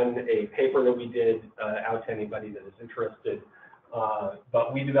run a paper that we did out to anybody that is interested.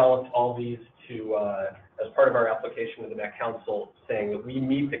 But we developed all these to, as part of our application to the Met Council, saying that we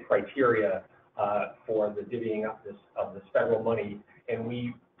meet the criteria for the divvying up of this federal money, and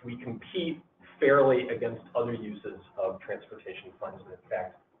we compete fairly against other uses of transportation funds, and in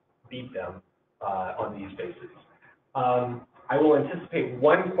fact beat them on these bases. I will anticipate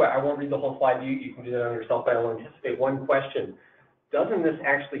I won't read the whole slide to you, you can do that on yourself, but I will anticipate one question. Doesn't this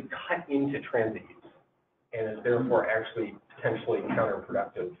actually cut into transit use, and is therefore actually potentially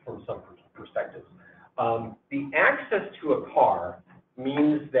counterproductive from some perspectives? The access to a car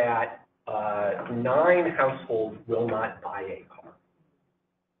means that 9 households will not buy a car.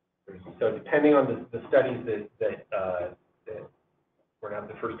 So depending on the studies that we're not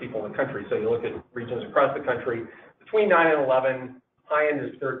the first people in the country, so you look at regions across the country, between 9 and 11, high end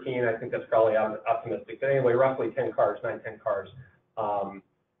is 13, I think that's probably optimistic, but anyway, roughly 10 cars, 10 cars.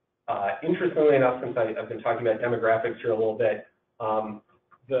 Interestingly enough, since I've been talking about demographics here a little bit,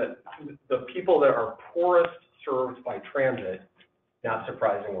 the people that are poorest served by transit, not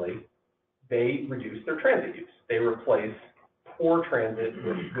surprisingly, they reduce their transit use. They replace poor transit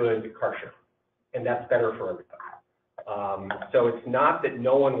with good car share, and that's better for everybody. So it's not that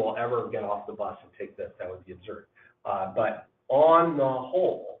no one will ever get off the bus and take this, that would be absurd. But on the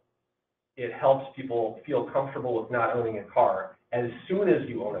whole, it helps people feel comfortable with not owning a car. As soon as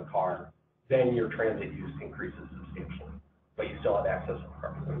you own a car, then your transit use increases substantially. but you still have access to the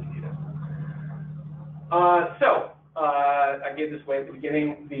carpet when you need it. I gave this away at the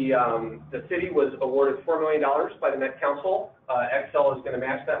beginning. The city was awarded $4 million by the Met Council. Excel is going to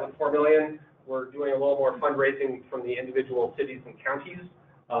match that with $4 million. We're doing a little more fundraising from the individual cities and counties.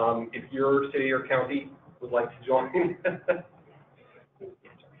 If your city or county would like to join, that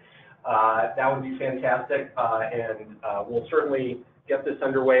would be fantastic. And we'll certainly get this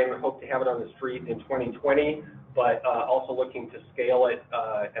underway and hope to have it on the street in 2020, but also looking to scale it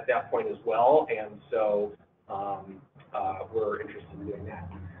at that point as well. And so we're interested in doing that.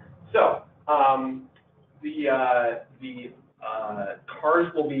 So the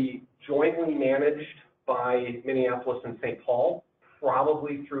cars will be jointly managed by Minneapolis and St. Paul,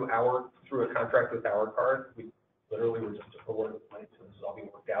 probably through a contract with our cars. We literally were just awarded the money, so this is all being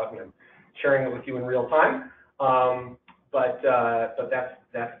worked out, and I'm sharing it with you in real time. But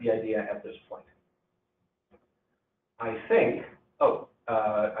that's the idea at this point. I think.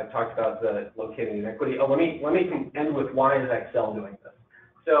 I talked about the locating inequity. Let me end with why is Excel doing this.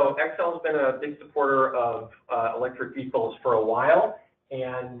 So Excel has been a big supporter of electric vehicles for a while,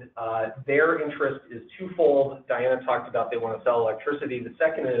 and their interest is twofold. Diana talked about they want to sell electricity. The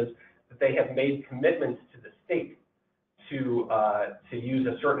second is that they have made commitments to the state to use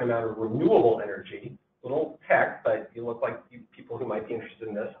a certain amount of renewable energy. Little tech, but you look like people who might be interested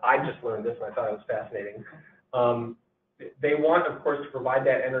in this. I just learned this, and I thought it was fascinating. They want, of course, to provide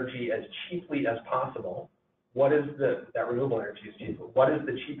that energy as cheaply as possible. What is that renewable energy is cheap? What is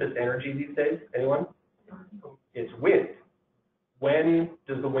the cheapest energy these days? Anyone? It's wind. When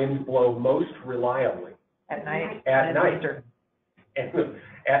does the wind blow most reliably? At night. At night. And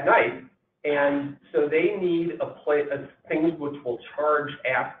at night. And so they need things which will charge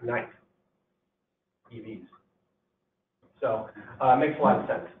at night. EVs. So it makes a lot of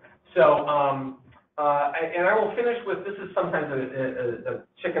sense. So and I will finish with, this is sometimes a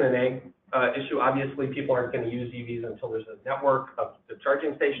chicken and egg issue. Obviously, people aren't going to use EVs until there's a network of the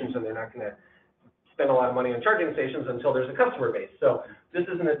charging stations, and they're not going to spend a lot of money on charging stations until there's a customer base. So this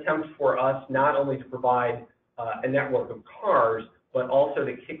is an attempt for us not only to provide a network of cars, but also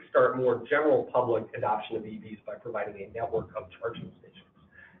to kickstart more general public adoption of EVs by providing a network of charging stations.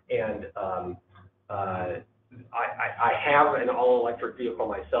 And I have an all-electric vehicle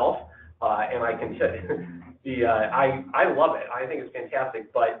myself, and I can tell you, I love it. I think it's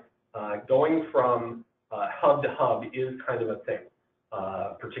fantastic, but going from hub to hub is kind of a thing,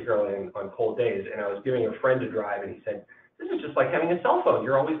 particularly on cold days. And I was giving a friend a drive, and he said, this is just like having a cell phone.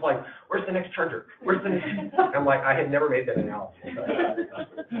 You're always like, where's the next charger? Where's the next? I'm like, I had never made that analysis.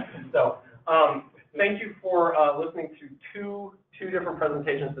 So thank you for listening to two different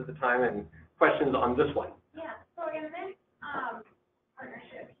presentations at the time and questions on this one. Yeah, so in this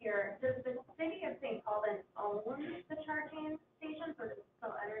partnership here, does the city of St. Paul then own the charging stations, or does it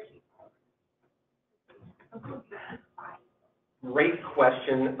still energy? Great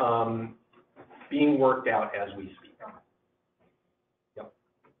question. Being worked out as we speak. Yep.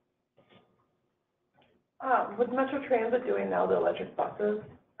 With Metro Transit doing now the electric buses,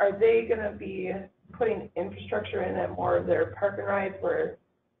 are they going to be putting infrastructure in at more of their park and rides where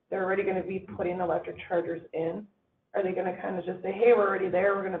they're already going to be putting electric chargers in? Are they going to kind of just say, hey, we're already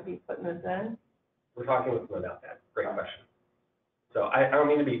there, we're going to be putting this in? We're talking with them about that. Great question. So I don't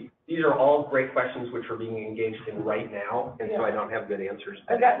mean to be, these are all great questions which are being engaged in right now, and so I don't have good answers.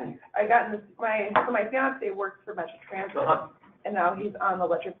 I got this, my fiance works for Metro Transit, and now he's on the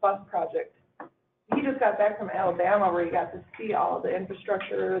electric bus project. He just got back from Alabama where he got to see all of the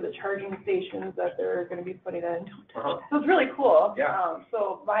infrastructure, the charging stations that they're going to be putting in. So it's really cool. Yeah.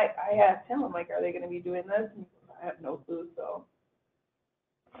 So I asked him, I'm like, are they going to be doing this? And I have no clue, so.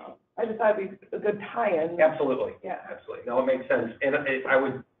 I just thought it'd be a good tie-in. Absolutely. Yeah. Absolutely. No, it makes sense. And I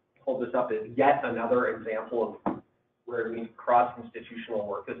would hold this up as yet another example of where cross-institutional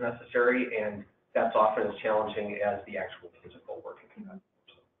work is necessary, and that's often as challenging as the actual physical work. So,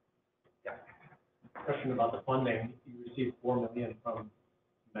 yeah. Question about the funding. You received $4 million from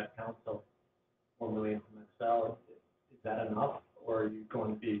Met Council, $4 million from Excel. Is that enough, or are you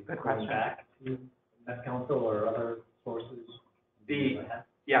going to be going back to Met Council or other sources?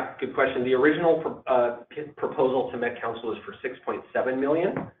 Yeah, good question. The original proposal to Met Council is for $6.7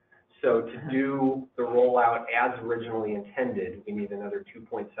 million. So to do the rollout as originally intended, we need another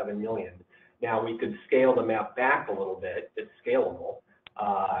 $2.7 million. Now we could scale the map back a little bit. It's scalable.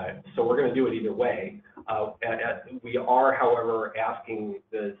 So we're going to do it either way. We are, however, asking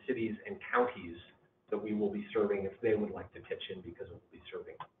the cities and counties that we will be serving if they would like to pitch in, because we'll be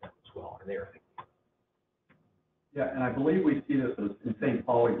serving them as well. And they are thinking. Yeah, and I believe we see this as, in St.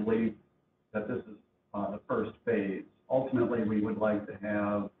 Paul, we believe that this is the first phase. Ultimately, like to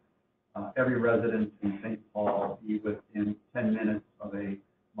have every resident in St. Paul be within 10 minutes of a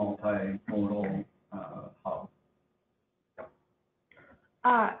multimodal hub.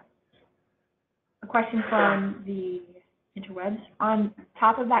 A question from the interwebs. On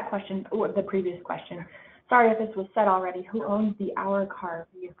top of that question, or the previous question, sorry if this was said already, who owns the Our Car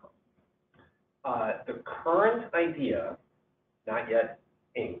vehicle? The current idea, not yet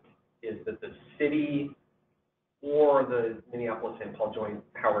inked, is that the city or the Minneapolis-St. Paul Joint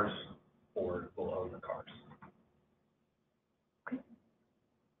Powers Board will own the cars.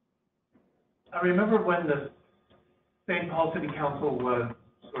 I remember when the St. Paul City Council was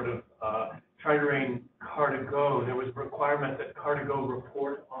sort of chartering Car2Go, there was a requirement that Car2Go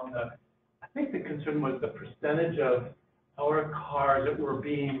report on I think the concern was the percentage of our cars that were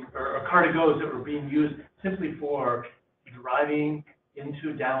being, or Car2Gos that were being used simply for driving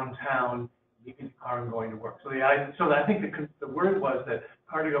into downtown, leaving the car and going to work. So I think the word was that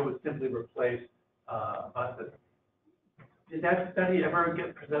Car2Go would simply replace buses. Did that study ever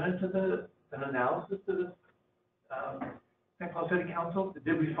get presented to an analysis to the St. Paul City Council?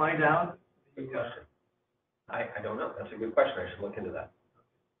 Did we find out? I don't know. That's a good question. I should look into that.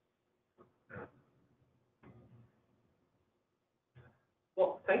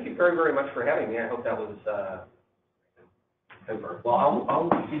 Well, thank you very, very much for having me. I hope that was over. Well, I'll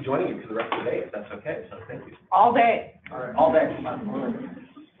be joining you for the rest of the day if that's okay. So thank you. All day. All right. All day. All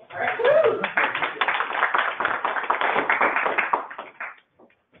right.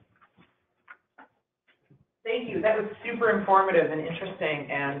 Thank you. That was super informative and interesting,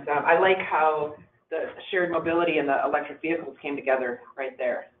 and I like how the shared mobility and the electric vehicles came together right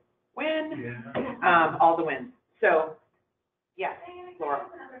there. Win. Yeah. All the wins. So, yeah, Laura.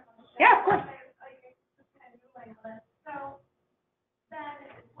 Yeah, of course. So then,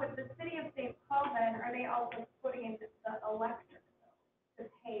 with the city of St. Paul, then, are they also putting into the electric bill to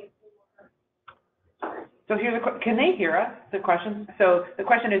pay for? So here's can they hear us, the question? So the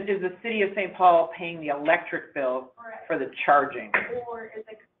question is the city of St. Paul paying the electric bill for the charging? Or is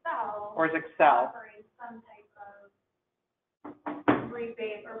Excel offering some type of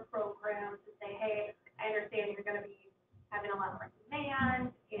rebate or program to say, hey, I understand you're going to be having a lot more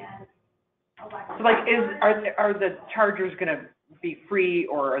demand and electric. So like, are the chargers going to be free,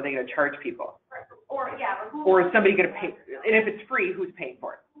 or are they going to charge people? Or is somebody going to pay? And if it's free, who's paying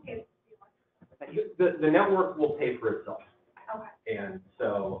for it? The network will pay for itself. Okay. And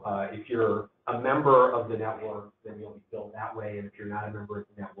so if you're a member of the network, then you'll be billed that way. And if you're not a member of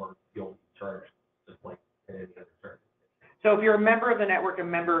the network, you'll be charged just like any other service. So if you're a member of the network, a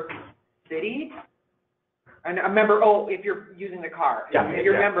member city, and a member, if you're using the car, if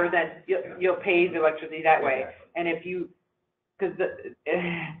you're a member, then you'll pay the electricity that way. And if you, because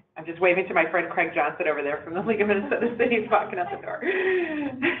I'm just waving to my friend Craig Johnson over there from the League of Minnesota Cities walking out the door.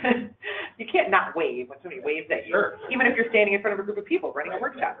 You can't not wave when somebody waves at you, even if you're standing in front of a group of people running a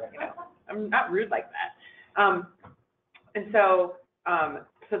workshop. You know, I'm not rude like that. And so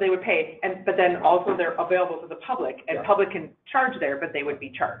they would pay, but then also they're available to the public, and public can charge there, but they would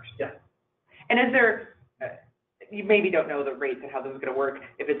be charged. Yeah. And is there? You maybe don't know the rates and how this is going to work,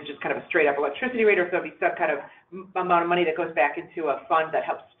 if it's just kind of a straight up electricity rate, or if there'll be some kind of amount of money that goes back into a fund that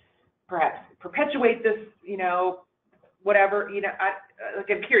helps perhaps perpetuate this, whatever,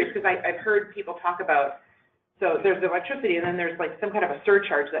 I'm curious, because I've heard people talk about, so there's the electricity, and then there's like some kind of a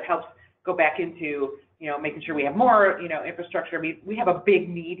surcharge that helps go back into, making sure we have more, infrastructure. I mean, we have a big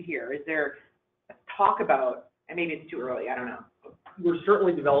need here. Is there talk about, and maybe it's too early, I don't know. We're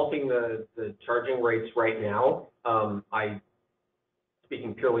certainly developing the charging rates right now. I,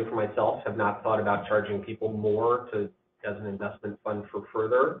 speaking purely for myself, have not thought about charging people more as an investment fund for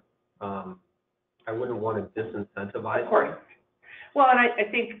further. I wouldn't want to disincentivize. Of course. Well, and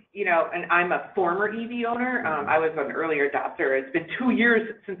I think, and I'm a former EV owner. I was an early adopter. It's been 2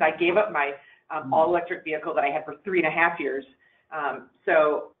 years since I gave up my all-electric vehicle that I had for 3.5 years.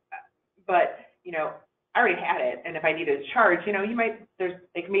 But, I already had it, and if I needed to charge, there's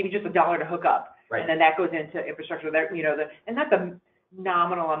like maybe just $1 to hook up, right. And then that goes into infrastructure. That and that's a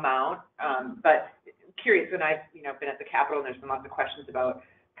nominal amount. But curious, when I've been at the Capitol, and there's been lots of questions about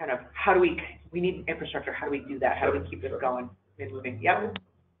kind of how do we need infrastructure? How do we do that? How do we keep this going and moving? Yep.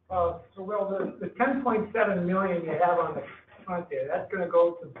 So Will, the 10.7 million you have on the front there, that's going to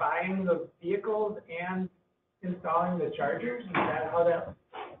go to buying the vehicles and installing the chargers? Is that where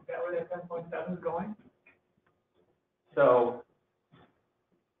that 10.7 is going? So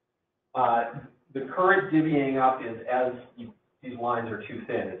the current divvying up is, as these lines are too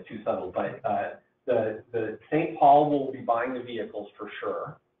thin, it's too subtle, but the St. Paul will be buying the vehicles for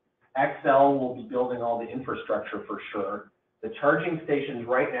sure. XL will be building all the infrastructure for sure. The charging stations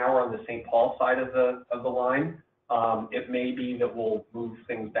right now are on the St. Paul side of the line. It may be that we'll move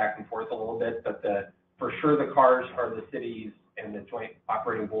things back and forth a little bit, but for sure the cars are the cities and the joint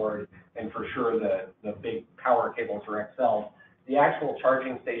operating board, and for sure the big power cables are XL. The actual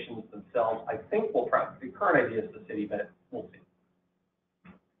charging stations themselves, I think will probably, the current idea is the city, but we'll see.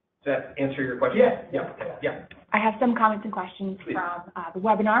 Does that answer your question? Yeah. I have some comments and questions Please. from the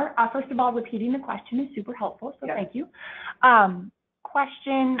webinar. First of all, repeating the question is super helpful, so thank you.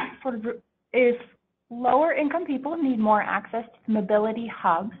 Question sort of, if lower income people need more access to mobility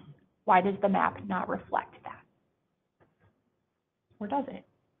hubs, why does the map not reflect that? Or does it?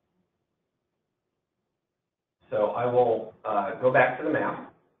 So I will go back to the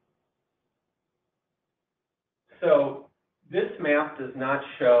map. So this map does not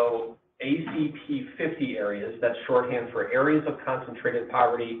show ACP 50 areas. That's shorthand for areas of concentrated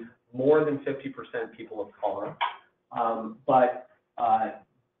poverty, more than 50% people of color. But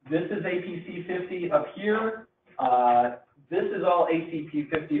this is APC 50 up here. This is all ACP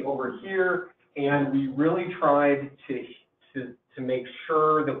 50 over here. And we really tried to make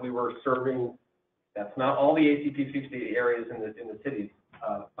sure that we were serving. That's not all the ACP 50 areas in the cities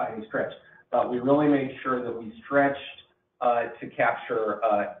by any stretch, but we really made sure that we stretched to capture,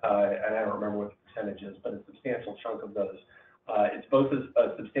 and I don't remember what the percentage is, but a substantial chunk of those. It's both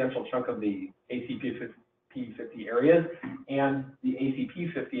a substantial chunk of the ACP 50 areas, and the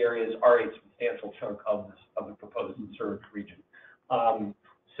ACP 50 areas are a substantial chunk of the proposed and served region.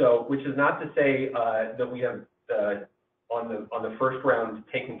 So, which is not to say that we have on the first round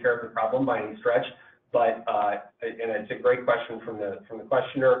taken care of the problem by any stretch, but and it's a great question from the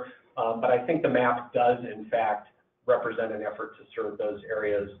questioner. But I think the map does in fact represent an effort to serve those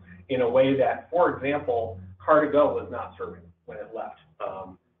areas in a way that, for example, Car2Go was not serving when it left,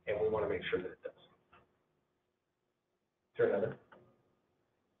 and we want to make sure that it does. Is there another?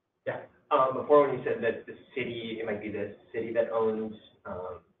 Yeah. Before when you said that the city, it might be the city that owns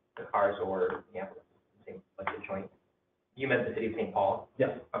the cars, or yeah, same like the joint. You meant the city of St. Paul?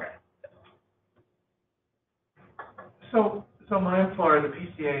 Yes. Okay. So my employer, the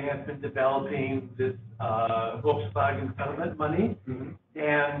PCA, has been developing this Volkswagen settlement money,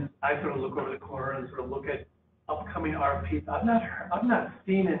 and I sort of look over the corner and sort of look at upcoming RFPs. I've not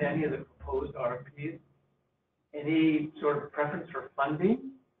seen in any of the proposed RFPs any sort of preference for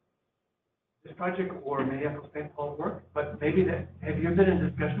funding this project or Minneapolis St. Paul work, but maybe that, have you been in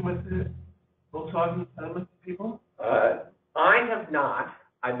discussion with the Volkswagen settlement people? I have not.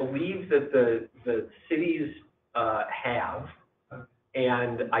 I believe that the cities have,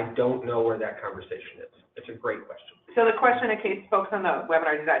 and I don't know where that conversation is. It's a great question. So the question, in case folks on the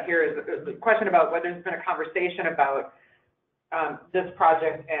webinar did not hear, is the question about whether there's been a conversation about this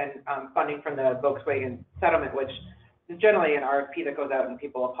project and funding from the Volkswagen settlement, which is generally an RFP that goes out and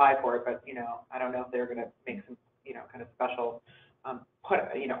people apply for it, but, I don't know if they're going to make some, kind of special,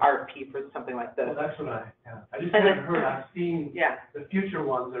 RFP for something like this. Well, that's what I just haven't heard. I've seen the future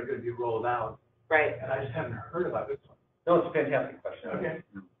ones that are going to be rolled out. Right. And I just haven't heard about this one. No, it's a fantastic question. Okay.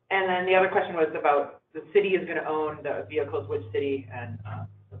 And then the other question was about the city is going to own the vehicles, which city, and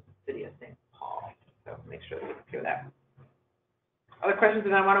the city of St. Paul. So make sure that we can hear that. Other questions,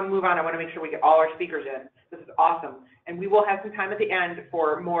 and then I want to move on. I want to make sure we get all our speakers in. This is awesome. And we will have some time at the end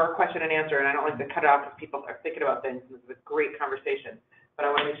for more question and answer, and I don't like to cut it off because people are thinking about things. This is a great conversation, but I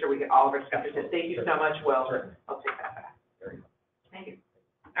want to make sure we get all of our speakers in. Thank you so much, Will. Sure. I'll take that back. Thank you.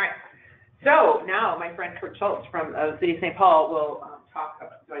 All right. So now my friend Kurt Schultz from the city of St. Paul will talk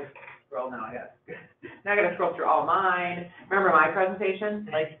about, do I scroll now? I guess. Now I got to scroll through all mine. Remember my presentation?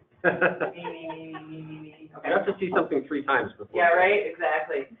 Like, me. Okay. You have to see something 3 times before. Yeah, right,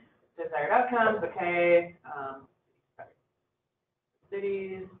 exactly. Desired outcomes, okay.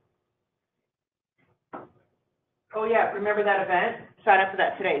 Cities. Oh yeah, remember that event? Sign up for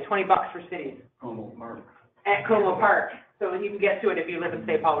that today, $20 for cities. Como Park. At Como Park, so you can get to it if you live in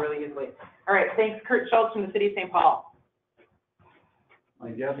St. Paul really easily. All right, thanks, Kurt Schultz from the city of St. Paul.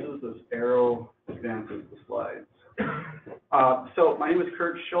 My guess is this arrow advances the slides. So my name is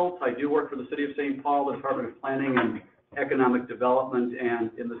Kurt Schultz. I do work for the City of St. Paul, the Department of Planning and Economic Development,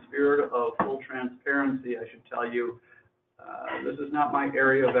 and in the spirit of full transparency, I should tell you, this is not my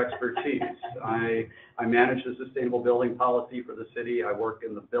area of expertise. I manage the sustainable building policy for the city. I work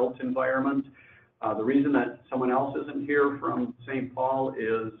in the built environment. The reason that someone else isn't here from St. Paul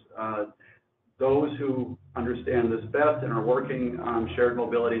is those who understand this best and are working on shared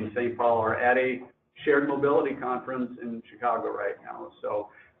mobility in St. Paul are at a shared mobility conference in Chicago right now. So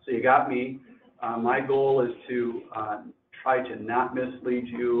you got me. My goal is to try to not mislead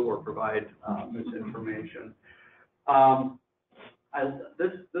you or provide misinformation.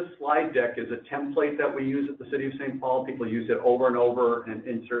 This slide deck is a template that we use at the City of St. Paul. People use it over and over and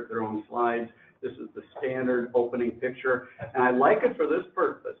insert their own slides. This is the standard opening picture, and I like it for this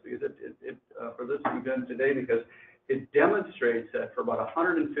purpose, because for this event today, because it demonstrates that for about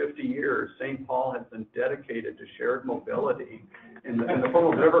 150 years, St. Paul has been dedicated to shared mobility in the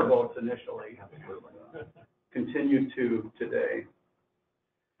form of riverboats initially, continue to today.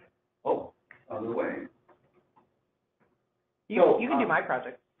 Oh, other way. You can do my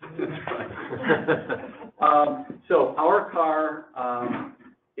project. That's right. So our car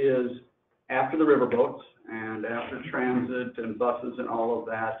is after the riverboats and after transit and buses and all of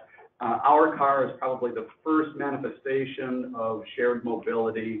that. Our car is probably the first manifestation of shared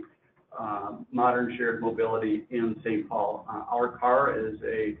mobility, modern shared mobility in St. Paul. Our car is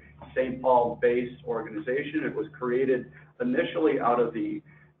a St. Paul-based organization. It was created initially out of the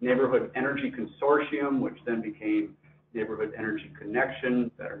Neighborhood Energy Consortium, which then became Neighborhood Energy Connection,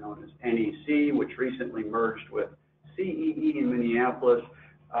 better known as NEC, which recently merged with CEE in Minneapolis.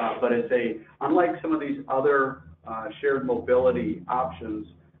 But unlike some of these other shared mobility options,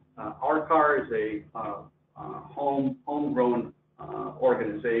 our car is a homegrown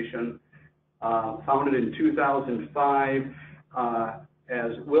organization, founded in 2005.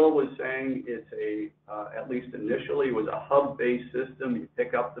 As Will was saying, it's at least initially, was a hub-based system. You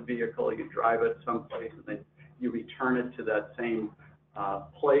pick up the vehicle, you drive it someplace, and then you return it to that same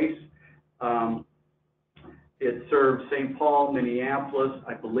place. It serves St. Paul, Minneapolis.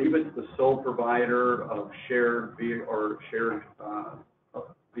 I believe it's the sole provider of shared vehicles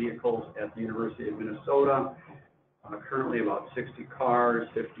at the University of Minnesota. Currently about 60 cars,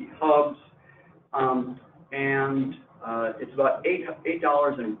 50 hubs, and it's about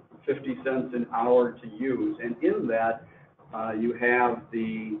 $8.50 an hour to use. And in that, you have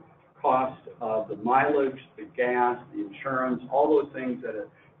the cost of the mileage, the gas, the insurance, all those things that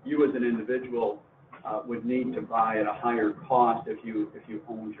you as an individual would need to buy at a higher cost if you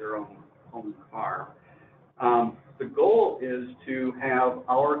owned your own car. The goal is to have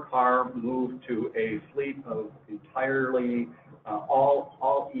our car move to a fleet of entirely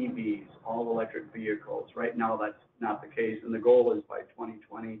all EVs, all electric vehicles. Right now, that's not the case, and the goal is by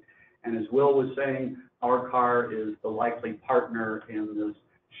 2020. And as Will was saying, our car is the likely partner in this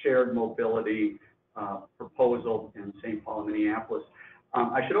shared mobility proposal in St. Paul and Minneapolis.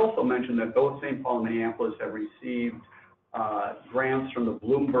 I should also mention that both St. Paul and Minneapolis have received grants from the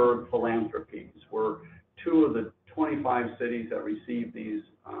Bloomberg Philanthropies. We're two of the 25 cities that receive these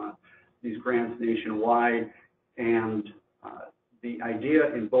grants nationwide, and the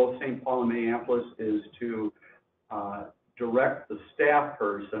idea in both St. Paul and Minneapolis is to direct the staff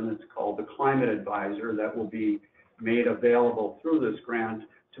person, it's called the climate advisor, that will be made available through this grant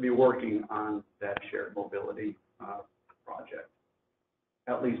to be working on that shared mobility project,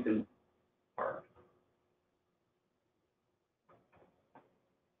 at least in part.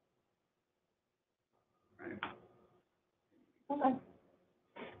 Right. Okay.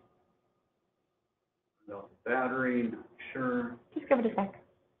 Without the battery, not sure. Just give it a sec.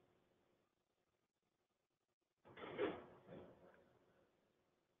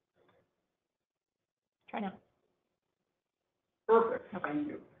 Try now. Perfect, thank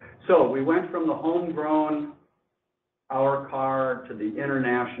you. So we went from the homegrown our car to the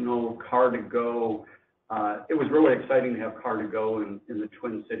international car-to-go. It was really exciting to have car-to-go in the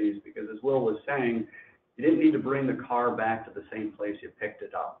Twin Cities because, as Will was saying, you didn't need to bring the car back to the same place you picked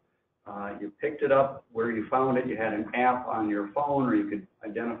it up. You picked it up where you found it. You had an app on your phone, or you could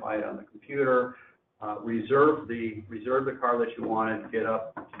identify it on the computer. Reserve the car that you wanted, get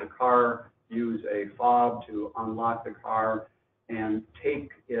up to the car, use a fob to unlock the car, and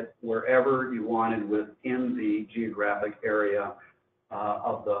take it wherever you wanted within the geographic area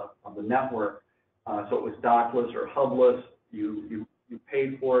of the network. So it was dockless or hubless. You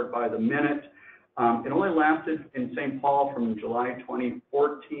paid for it by the minute. It only lasted in St. Paul from July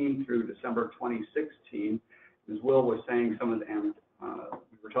 2014 through December 2016. As Will was saying, we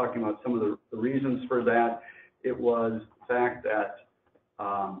were talking about some of the reasons for that. It was the fact that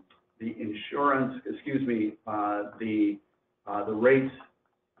the insurance, the rates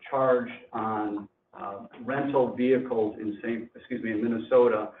charged on rental vehicles in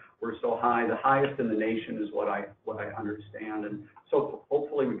Minnesota were so high, the highest in the nation is what I understand, and so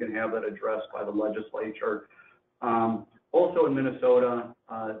hopefully we can have that addressed by the legislature. Also in Minnesota,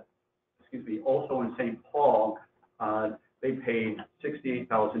 also in St. Paul, they paid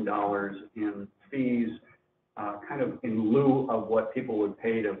 $68,000 in fees, kind of in lieu of what people would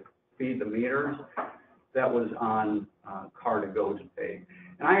pay to feed the meters. That was on car-to-go to pay.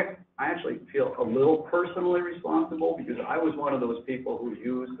 And I actually feel a little personally responsible because I was one of those people who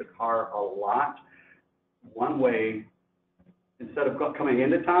used the car a lot. One way, instead of coming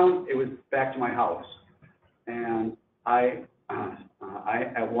into town, it was back to my house. And I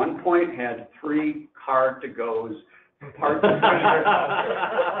at one point had 3 car-to-goes parked.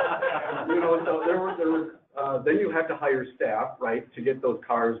 You know, so there was then you have to hire staff, right, to get those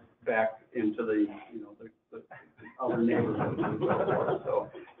cars back into the, you know, the other neighborhoods and so forth. So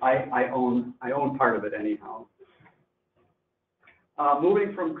I own part of it anyhow.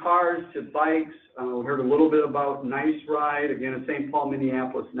 Moving from cars to bikes, we heard a little bit about Nice Ride, again, a St. Paul,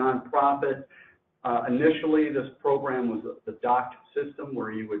 Minneapolis nonprofit. Initially, this program was the docked system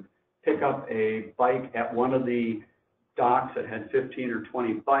where you would pick up a bike at one of the docks that had 15 or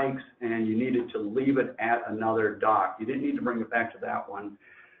 20 bikes, and you needed to leave it at another dock. You didn't need to bring it back to that one.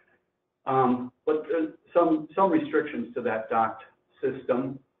 But there's some restrictions to that docked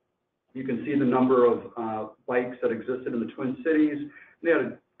system. You can see the number of bikes that existed in the Twin Cities. They had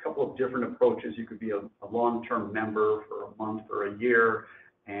a couple of different approaches. You could be a long-term member for a month or a year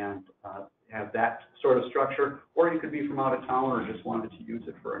and have that sort of structure, or you could be from out of town or just wanted to use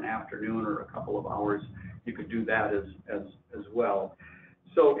it for an afternoon or a couple of hours. You could do that as well.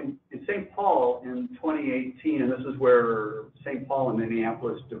 So in St. Paul in 2018, and this is where St. Paul and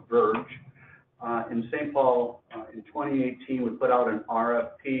Minneapolis diverge, in St. Paul in 2018, we put out an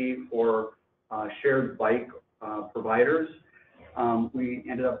RFP for shared bike providers. We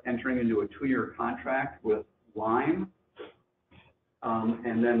ended up entering into a 2-year contract with Lime.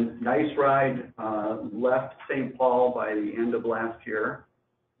 And then Nice Ride left St. Paul by the end of last year,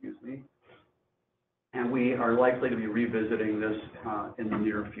 and we are likely to be revisiting this in the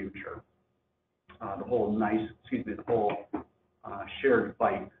near future. The whole shared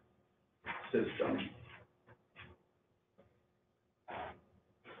bike system.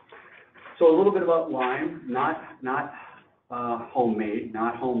 So a little bit about Lime, not homemade,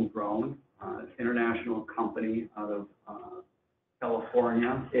 not homegrown, international company out of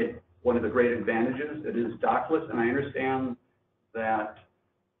California. One of the great advantages, it is dockless, and I understand that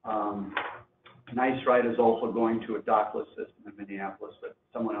Nice Ride is also going to a dockless system in Minneapolis, but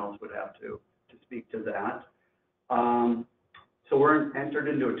someone else would have to speak to that. So we're entered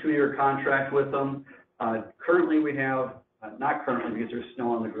into a 2-year contract with them. Currently we have, not currently because there's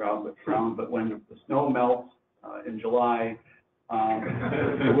snow on the ground, but when the snow melts in July,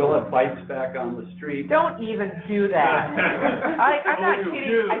 we'll have bikes back on the street. Don't even do that. I'm not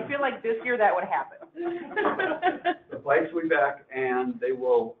kidding. I feel like this year that would happen. The bikes will be back, and they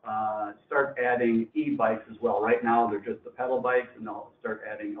will start adding e-bikes as well. Right now, they're just the pedal bikes, and they'll start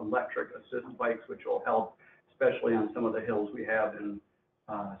adding electric assist bikes, which will help, especially on some of the hills we have in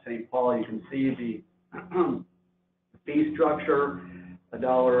St. Paul. You can see the fee structure.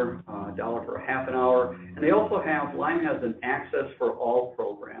 $1 for a half an hour. And they also have, Lime has an access for all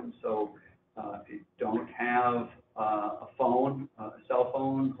program. So if you don't have a cell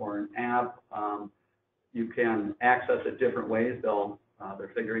phone or an app, you can access it different ways.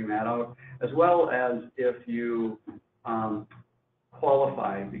 They're figuring that out. As well as if you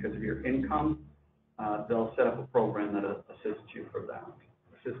qualify because of your income, they'll set up a program that assists you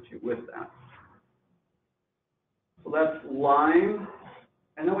with that. So that's Lime.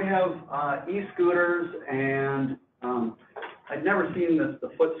 And then we have e-scooters, and I'd never seen the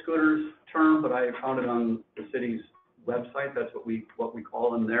foot scooters term, but I found it on the city's website. That's what we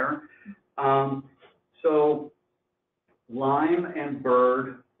call them there. So Lime and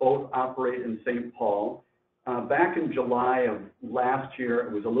Bird both operate in St. Paul. Back in July of last year,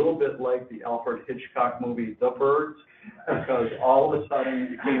 it was a little bit like the Alfred Hitchcock movie, The Birds, because all of a sudden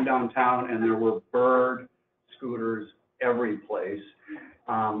you came downtown and there were Bird scooters every place.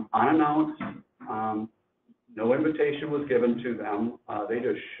 Unannounced, no invitation was given to them. They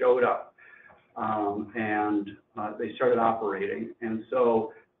just showed up, and they started operating. And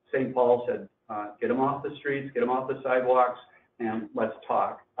so St. Paul said, get them off the streets, get them off the sidewalks, and let's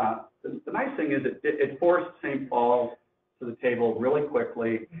talk. The nice thing is it forced St. Paul to the table really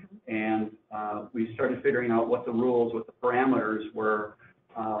quickly, and we started figuring out what the rules, what the parameters were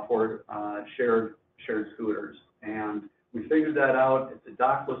for shared scooters. And we figured that out. It's a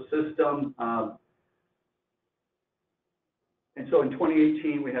dockless system. And so in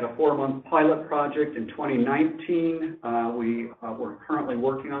 2018, we had a 4-month pilot project. In 2019, we're currently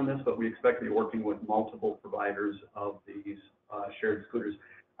working on this, but we expect to be working with multiple providers of these shared scooters.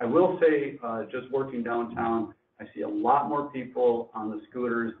 I will say, just working downtown, I see a lot more people on the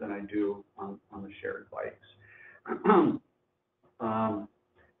scooters than I do on the shared bikes.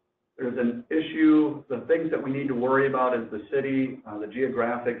 There's an issue, the things that we need to worry about as the city, the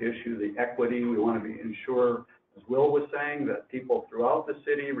geographic issue, the equity. We want to ensure, as Will was saying, that people throughout the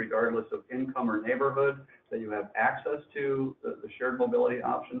city, regardless of income or neighborhood, that you have access to the shared mobility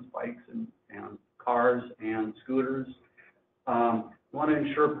options, bikes and cars and scooters. We want to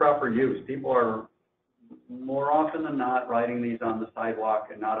ensure proper use. People are more often than not riding these on the sidewalk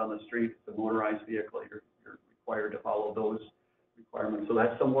and not on the street. It's a motorized vehicle. You're required to follow those requirements. So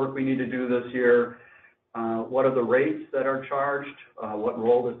that's some work we need to do this year. What are the rates that are charged? What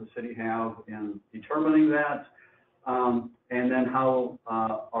role does the city have in determining that? And then how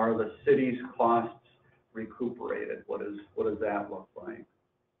are the city's costs recuperated? What does that look like?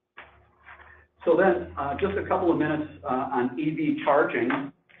 So then, just a couple of minutes on EV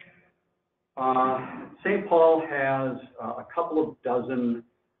charging. St. Paul has a couple of dozen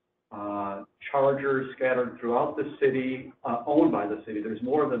chargers scattered throughout the city, owned by the city. There's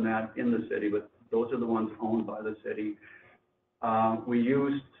more than that in the city, but those are the ones owned by the city. We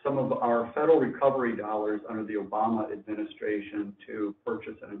used some of our federal recovery dollars under the Obama administration to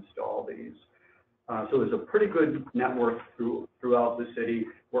purchase and install these. So there's a pretty good network throughout the city.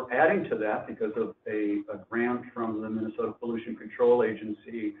 We're adding to that because of a grant from the Minnesota Pollution Control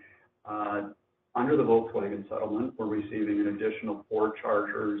Agency. Under the Volkswagen settlement, we're receiving an additional 4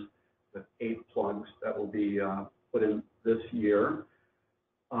 chargers with 8 plugs that will be put in this year.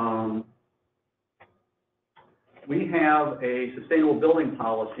 We have a sustainable building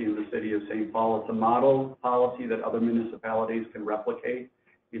policy in the city of St. Paul. It's a model policy that other municipalities can replicate,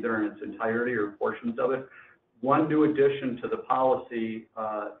 either in its entirety or portions of it. One new addition to the policy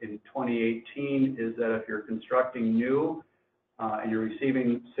in 2018 is that if you're constructing new and you're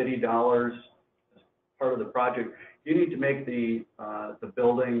receiving city dollars as part of the project, you need to make the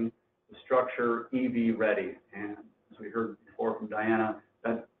building, the structure EV ready. And as we heard before from Diana,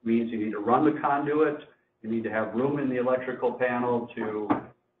 that means you need to run the conduit, you need to have room in the electrical panel to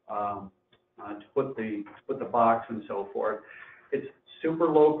put the box and so forth. It's super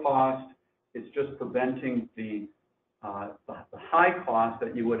low cost. It's just preventing the high cost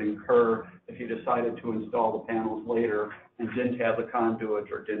that you would incur if you decided to install the panels later and didn't have the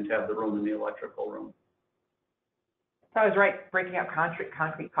conduit or didn't have the room in the electrical room. So I was right, breaking up concrete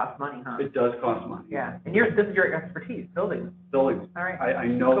costs money, huh? It does cost money. Yeah, and this is your expertise, buildings. Buildings. All right. I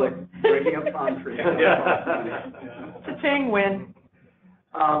know that breaking up concrete does cost money. Cha-ching, win.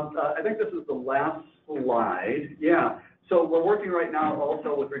 I think this is the last slide. Yeah. So we're working right now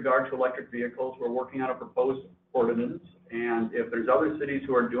also with regard to electric vehicles. We're working on a proposed ordinance, and if there's other cities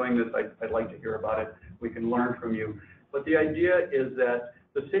who are doing this, I'd like to hear about it. We can learn from you. But the idea is that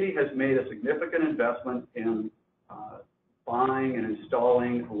the city has made a significant investment in buying and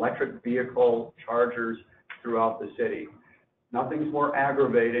installing electric vehicle chargers throughout the city. Nothing's more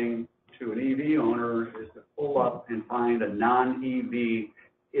aggravating to an EV owner is to pull up and find a non-EV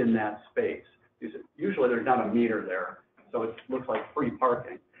in that space. Usually there's not a meter there, so it looks like free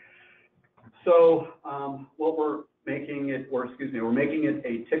parking. So what we're making it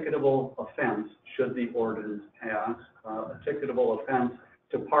a ticketable offense should the ordinance pass, a ticketable offense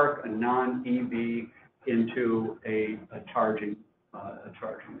to park a non-EV into a charging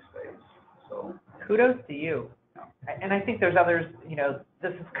space. So kudos to you. And I think there's others,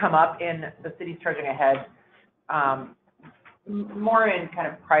 this has come up in the cities charging ahead, more in kind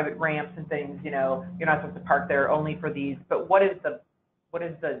of private ramps and things, you're not supposed to park there only for these, but what is the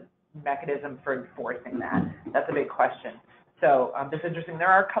mechanism for enforcing that? That's a big question. So this is interesting. There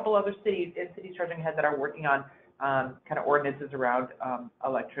are a couple other cities charging ahead that are working on kind of ordinances around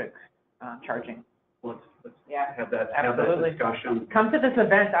electric charging. Let's Yeah, have that discussion. Come to this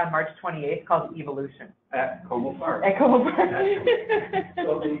event on March 28th called Evolution. At Como Park. At Como Park.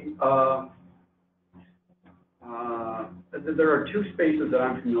 So there are 2 spaces that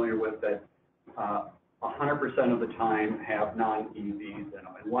I'm familiar with that 100% of the time have non-EVs in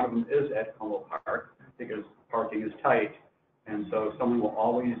them. And one of them is at Como Park because parking is tight. And so someone will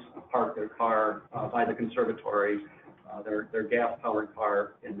always park their car by the conservatory, their gas-powered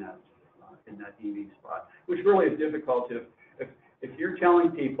car in that EV spot, which really is difficult if you're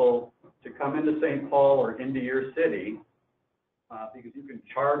telling people to come into St. Paul or into your city because you can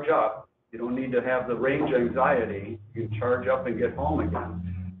charge up. You don't need to have the range anxiety. You can charge up and get home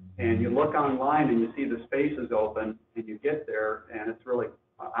again. And you look online and you see the spaces open and you get there and it's really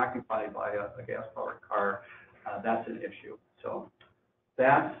occupied by a gas-powered car. That's an issue. So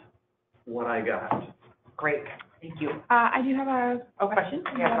that's what I got. Great, thank you. I do have a question.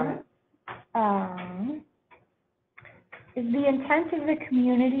 Yeah, go ahead. Is the intent of the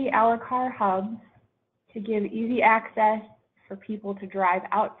community Our Car hubs to give easy access for people to drive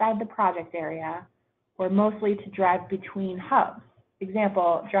outside the project area or mostly to drive between hubs?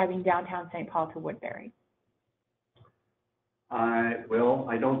 Example, driving downtown St. Paul to Woodbury.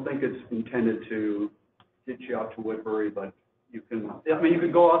 I don't think it's intended to get you out to Woodbury, but you can, you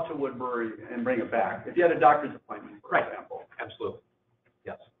could go out to Woodbury and bring it back. If you had a doctor's appointment, for example. Absolutely.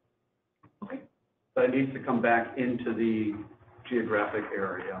 Yes. But it needs to come back into the geographic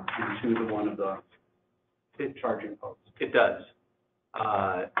area, into one of the charging posts. It does.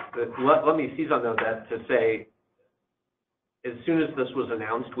 Let me seize on that to say, as soon as this was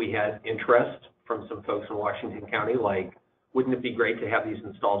announced, we had interest from some folks in Washington County, like, wouldn't it be great to have these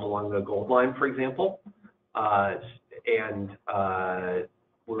installed along the Gold Line, for example?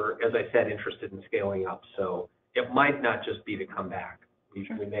 We're, as I said, interested in scaling up. So it might not just be to come back. We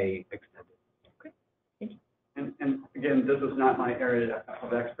may extend it. Okay. And again, this is not my area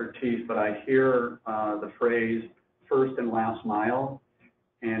of expertise, but I hear the phrase first and last mile,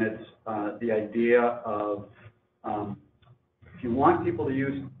 and it's the idea of if you want people to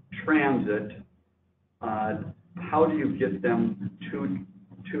use transit, how do you get them to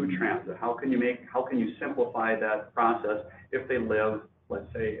transit? How can you simplify that process if they live,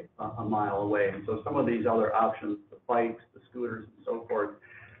 let's say, a mile away? And so some of these other options, the bikes, the scooters, and so forth,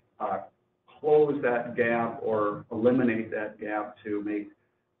 close that gap or eliminate that gap to make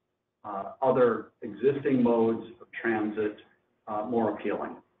other existing modes of transit more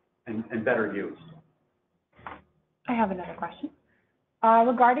appealing and better used. I have another question.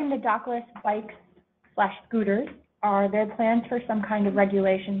 Regarding the dockless bikes/scooters, are there plans for some kind of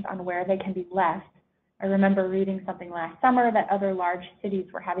regulations on where they can be left? I remember reading something last summer that other large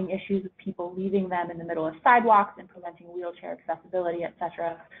cities were having issues with people leaving them in the middle of sidewalks and preventing wheelchair accessibility, et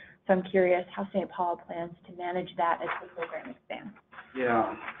cetera. So I'm curious how St. Paul plans to manage that as the program expands.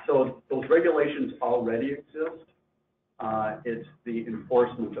 Yeah, so those regulations already exist. It's the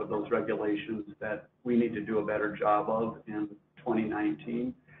enforcement of those regulations that we need to do a better job of in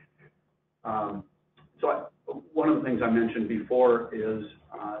 2019. One of the things I mentioned before is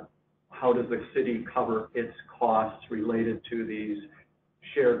how does the city cover its costs related to these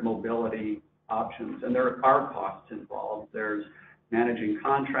shared mobility options? And there are costs involved. There's managing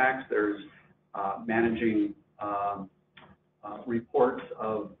contracts, there's managing reports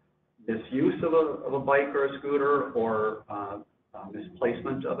of misuse of a bike or a scooter or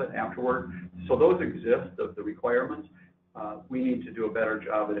misplacement of it afterward. So those exist, the requirements. We need to do a better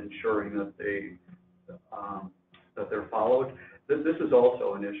job at ensuring that they're followed. This is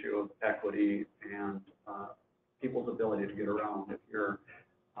also an issue of equity and people's ability to get around. If you're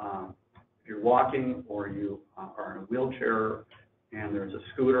walking or you are in a wheelchair and there's a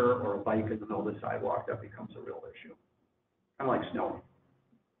scooter or a bike in the middle of the sidewalk, that becomes a real issue. Kind of like snow,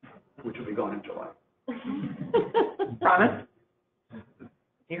 which will be gone in July. Promise?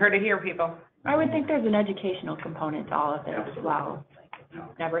 You heard it here, people. I would think there's an educational component to all of this as well. Like, if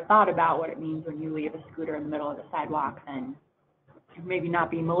you've never thought about what it means when you leave a scooter in the middle of the sidewalk, then maybe not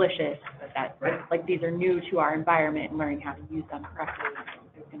being malicious, but that, like, these are new to our environment and learning how to use them correctly,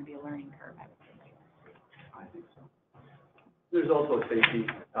 there's going to be a learning curve, I would think. I think so. There's also a safety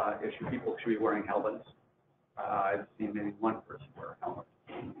issue. People should be wearing helmets. I've seen maybe one person wear a helmet.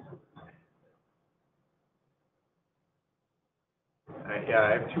 Yeah,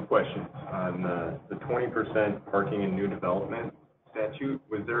 I have two questions on the 20% parking in new development statute.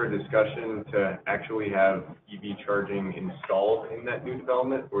 Was there a discussion to actually have EV charging installed in that new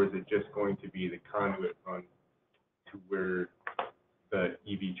development, or is it just going to be the conduit run to where the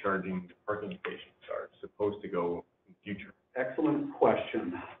EV charging parking stations are supposed to go in the future? Excellent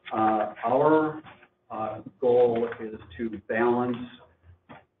question. Our goal is to balance,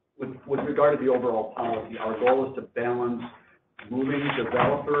 with regard to the overall policy, our goal is to balance moving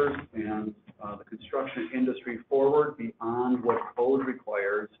developers and the construction industry forward beyond what code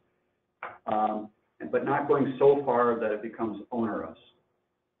requires, but not going so far that it becomes onerous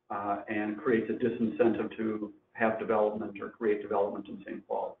and creates a disincentive to have development or create development in St.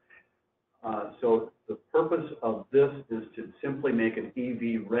 Paul. So the purpose of this is to simply make it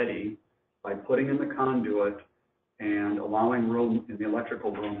EV ready by putting in the conduit and allowing room in the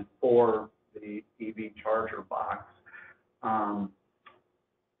electrical room for the EV charger box,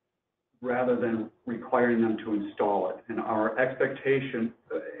 rather than requiring them to install it. And our expectation,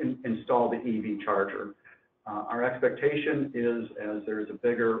 install the EV charger. Our expectation is, as there's a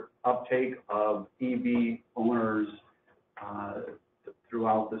bigger uptake of EV owners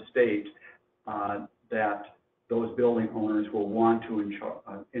throughout the state, that those building owners will want to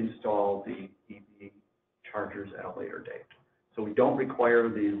install the EV chargers at a later date. So we don't require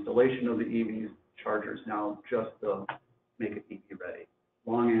the installation of the EV chargers now, just the make it EV ready.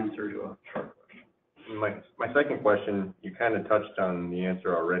 Long answer to a short question. My second question, you kind of touched on the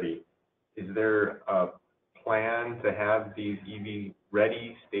answer already. Is there a plan to have these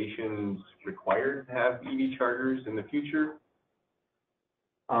EV-ready stations required to have EV chargers in the future?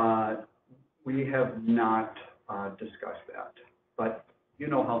 We have not discussed that, but you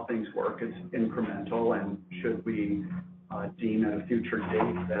know how things work. It's incremental, and should we deem at a future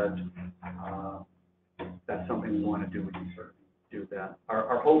date that that's something we want to do, we can certainly do that.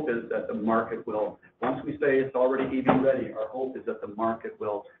 Our hope is that the market will, once we say it's already EV ready, our hope is that the market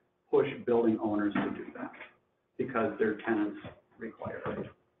will push building owners to do that because their tenants require it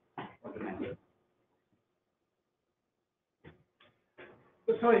or demand it.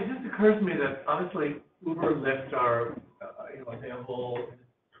 So it just occurs to me that obviously Uber and Lyft are, available in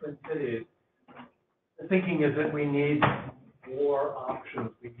Twin Cities. The thinking is that we need more options,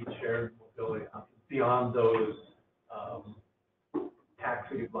 we need shared mobility options beyond those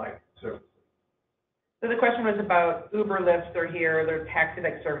taxi-like services. So the question was about Uber, Lyft are here, they're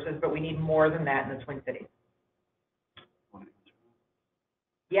taxi-like services, but we need more than that in the Twin Cities.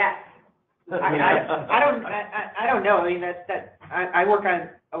 Yes. I don't know. I mean, I work on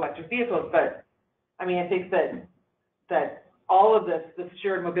electric vehicles, but I mean, I think that all of this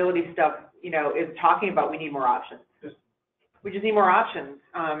shared mobility stuff, is talking about we need more options. We just need more options.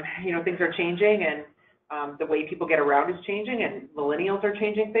 Things are changing, and the way people get around is changing, and millennials are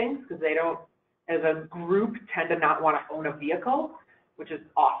changing things because they don't, as a group, tend to not want to own a vehicle, which is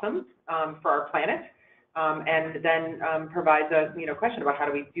awesome for our planet. And then provides a question about how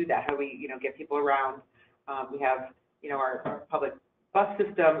do we do that? How do we get people around? We have our public bus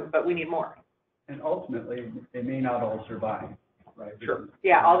system, but we need more. And ultimately, they may not all survive, right? Sure.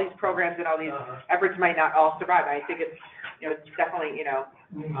 Yeah, all these programs and all these efforts might not all survive. I think it's it's definitely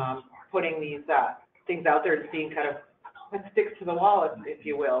putting these things out there as being kind of sticks to the wall, if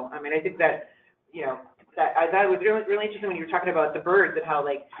you will. I mean, I think that that was really interesting when you were talking about the birds and how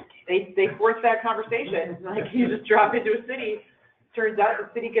they force that conversation. Like you just drop into a city, turns out the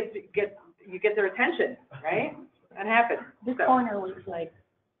city you get their attention, right? That happens. This corner was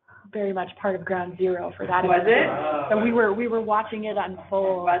very much part of ground zero for that. Was it? So we were watching it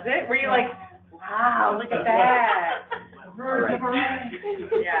unfold. Was it? Were you like, wow, look at that?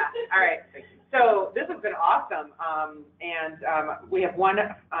 Yeah. All right. So this has been awesome, and we have one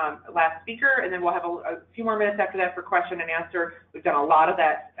last speaker, and then we'll have a few more minutes after that for question and answer. We've done a lot of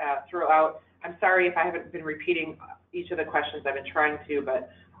that throughout. I'm sorry if I haven't been repeating each of the questions. I've been trying to, but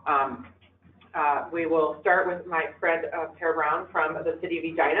we will start with my friend Tara Brown from the city of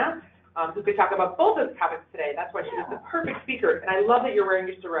Edina, who's going to talk about both of the topics today. That's why she was the perfect speaker, and I love that you're wearing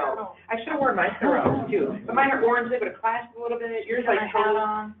your sorrel. I should have worn my sorrel too, but mine are orange. They would have clashed a little bit. Yours like hat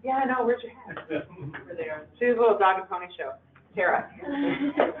on. Yeah, I know. Where's your hat? Over there. She's a little dog and pony show. Tara.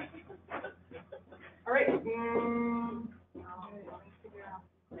 All right.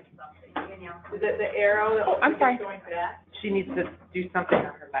 Is it the arrow that I'm sorry. Going back? She needs to do something on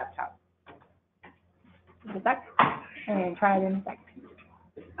her laptop. Just a sec. And try it in a sec.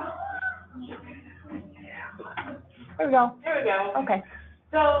 There we go. There we go. Okay.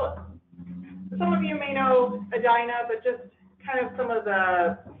 So some of you may know Edina, but just kind of some of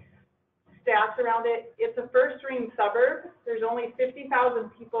the stats around it. It's a first-ring suburb. There's only 50,000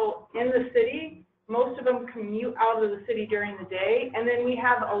 people in the city. Most of them commute out of the city during the day, and then we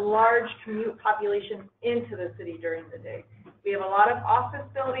have a large commute population into the city during the day. We have a lot of office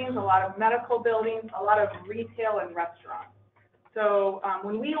buildings, a lot of medical buildings, a lot of retail and restaurants. So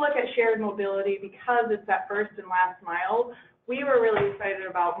when we look at shared mobility, because it's that first and last mile, we were really excited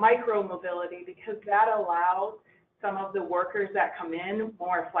about micro mobility because that allows some of the workers that come in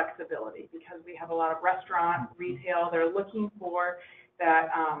more flexibility because we have a lot of restaurant, retail, they're looking for that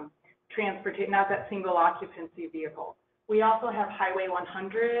transportation, not that single occupancy vehicle. We also have Highway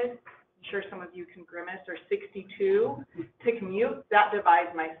 100, I'm sure some of you can grimace, or 62 to commute. That divides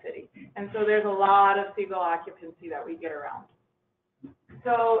my city. And so there's a lot of single occupancy that we get around.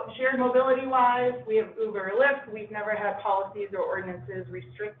 So shared mobility-wise, we have Uber or Lyft. We've never had policies or ordinances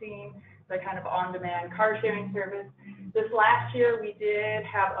restricting the kind of on-demand car-sharing service. This last year, we did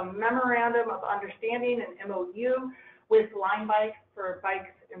have a memorandum of understanding, an MOU, with Line Bike for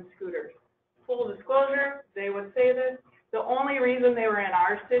bikes and scooters. Full disclosure, they would say this. The only reason they were in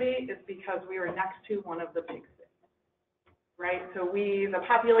our city is because we were next to one of the big cities, right? So the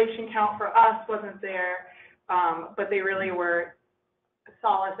population count for us wasn't there, but they really were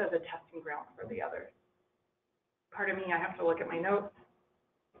saw us as a testing ground for the others. Pardon me, I have to look at my notes.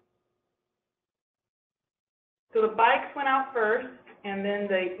 So the bikes went out first, and then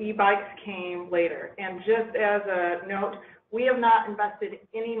the e-bikes came later. And just as a note, we have not invested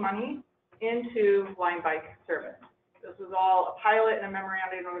any money into line bike service. This was all a pilot and a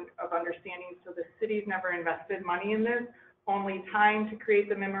memorandum of understanding, so the city's never invested money in this, only time to create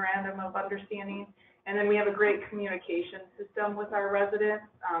the memorandum of understanding. And then we have a great communication system with our residents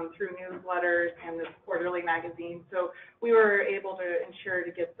through newsletters and this quarterly magazine. So we were able to ensure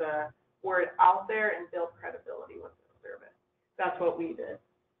to get the word out there and build credibility with the service. That's what we did.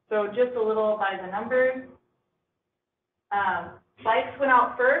 So just a little by the numbers. Bikes went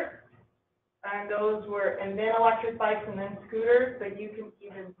out first, and then electric bikes and then scooters. But you can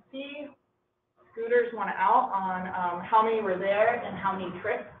even see scooters went out on how many were there and how many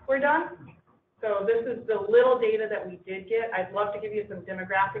trips were done. So this is the little data that we did get. I'd love to give you some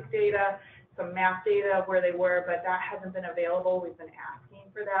demographic data, some math data of where they were, but that hasn't been available. We've been asking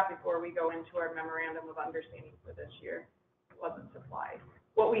for that before we go into our memorandum of understanding for this year. It wasn't supplied.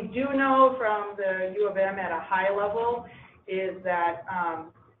 What we do know from the U of M at a high level is that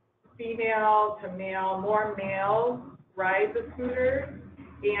female to male, more males ride the scooters,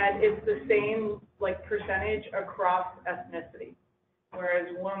 and it's the same like percentage across ethnicity, whereas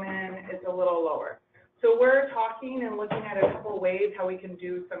women is a little lower. So we're talking and looking at a couple ways how we can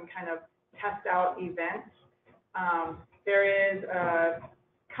do some kind of test out events. There is a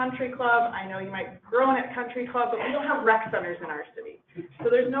country club. I know you might be growing at country club, but we don't have rec centers in our city. So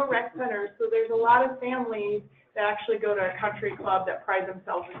there's no rec centers. So there's a lot of families that actually go to a country club that pride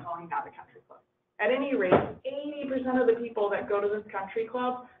themselves in calling that a country club. At any rate, 80% of the people that go to this country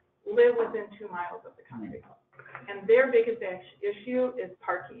club live within 2 miles of the country club. And their biggest issue is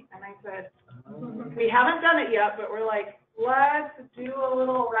parking. And I said, we haven't done it yet, but we're like, let's do a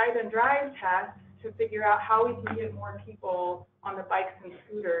little ride and drive test to figure out how we can get more people on the bikes and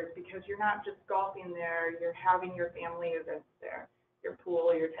scooters, because you're not just golfing there, you're having your family events there, your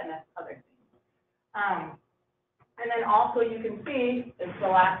pool, your tennis, other things. And then also you can see it's the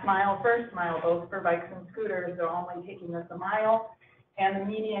last mile, first mile, both for bikes and scooters. They're only taking this a mile, and the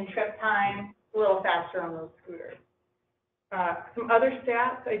median trip time a little faster on those scooters. Some other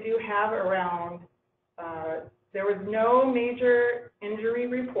stats I do have around, there was no major injury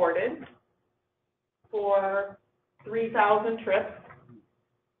reported for 3,000 trips.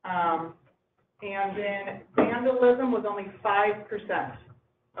 And then vandalism was only 5%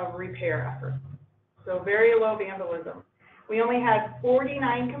 of repair efforts. So very low vandalism. We only had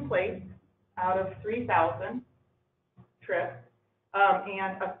 49 complaints out of 3,000 trips.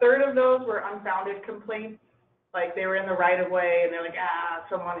 And a third of those were unfounded complaints, like they were in the right of way and they're like,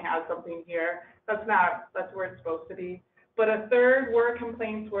 someone has something here. That's where it's supposed to be. But a third were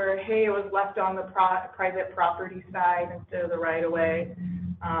complaints where, hey, it was left on the private property side instead of the right of way.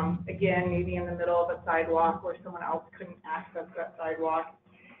 Again, maybe in the middle of a sidewalk where someone else couldn't access that sidewalk.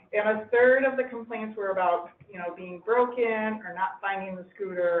 And a third of the complaints were about, being broken or not finding the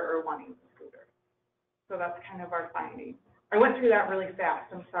scooter or wanting the scooter. So that's kind of our finding. I went through that really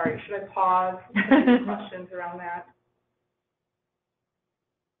fast. I'm sorry. Should I pause? Any questions around that?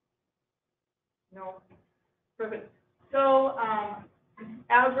 No? Perfect. So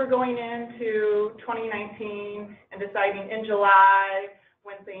as we're going into 2019 and deciding in July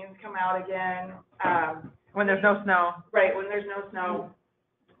when things come out again. When there's no snow. Right, when there's no snow.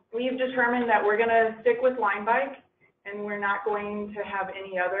 We've determined that we're going to stick with line bike, and we're not going to have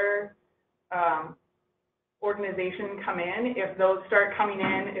any other organization come in. If those start coming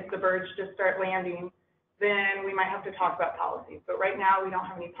in, if the birds just start landing, then we might have to talk about policies. But right now, we don't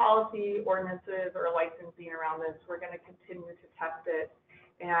have any policy, ordinances, or licensing around this. We're going to continue to test it.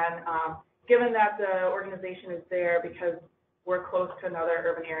 And given that the organization is there because we're close to another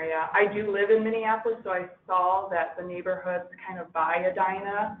urban area. I do live in Minneapolis, so I saw that the neighborhoods kind of by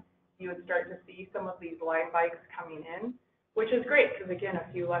Edina, you would start to see some of these line bikes coming in, which is great because, again,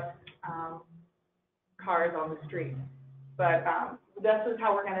 a few less cars on the street. But this is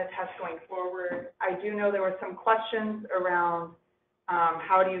how we're going to test going forward. I do know there were some questions around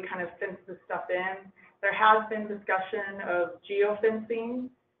how do you kind of fence this stuff in. There has been discussion of geofencing,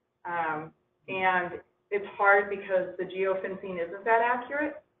 and it's hard because the geofencing isn't that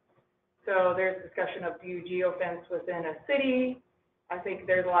accurate. So there's discussion of do you geofence within a city. I think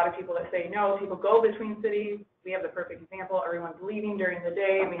there's a lot of people that say no, people go between cities. We have the perfect example. Everyone's leaving during the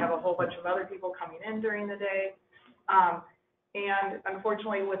day, and we have a whole bunch of other people coming in during the day. And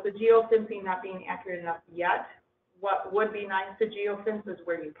unfortunately, with the geofencing not being accurate enough yet, what would be nice to geofence is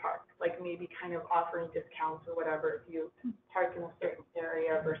where you park, like maybe kind of offering discounts or whatever if you park in a certain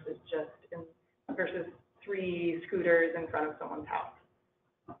area versus versus 3 scooters in front of someone's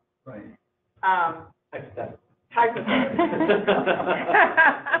house. Right. Type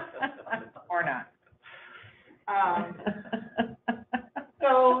Or not.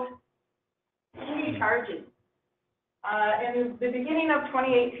 So, EV charging. In the beginning of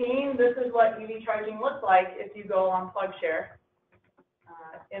 2018, this is what EV charging looks like if you go on PlugShare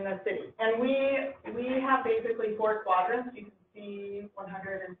in the city. And we have basically 4 quadrants. You can see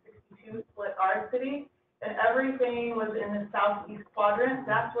 162 split our city, and everything was in the southeast quadrant.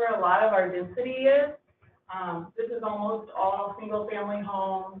 That's where a lot of our density is. This is almost all single-family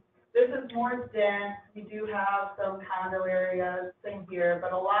homes. This is more dense. We do have some condo areas, same here,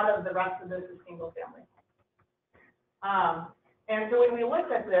 but a lot of the rest of this is single-family. And so when we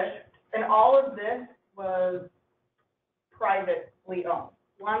looked at this, and all of this was privately owned.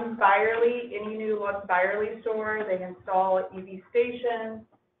 Lunds Byerly, any new Lunds Byerly store, they install EV stations.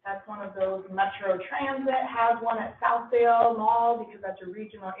 That's one of those. Metro Transit has one at Southdale Mall because that's a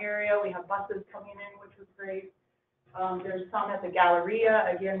regional area. We have buses coming in, which was great. There's some at the Galleria,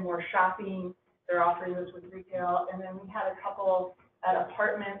 again, more shopping. They're offering this with retail. And then we had a couple at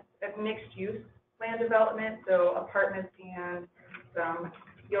apartments, at mixed use land development, so apartments and some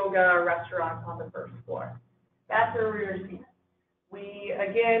yoga restaurants on the first floor. That's where we were seeing it. We,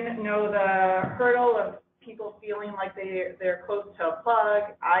 again, know the hurdle of people feeling like they're close to a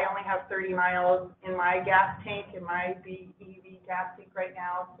plug. I only have 30 miles in my gas tank, in my EV gas tank right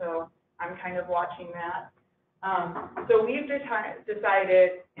now, so I'm kind of watching that. So we've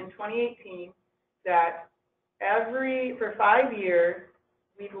decided in 2018 that for 5 years,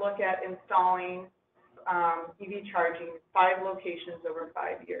 we'd look at installing EV charging 5 locations over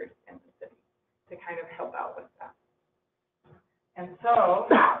 5 years in the city to kind of help out with that. And so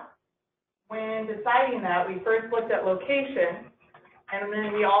when deciding that, we first looked at location, and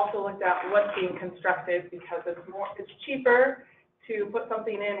then we also looked at what's being constructed because it's cheaper to put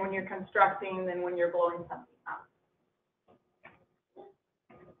something in when you're constructing than when you're blowing something up.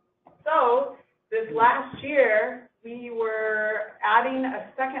 So this last year, we were adding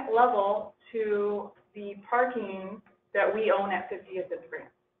a second level to the parking that we own at 50th and France.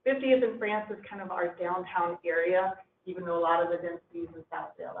 50th and France is kind of our downtown area, even though a lot of the density is in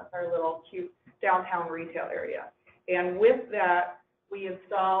Southdale. That's our little cute downtown retail area. And with that, we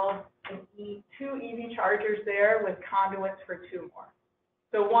installed 2 EV chargers there with conduits for 2 more.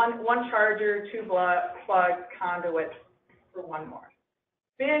 So one charger, 2 plugs, conduits for 1 more.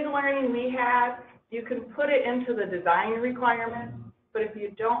 Big learning we had, you can put it into the design requirements, but if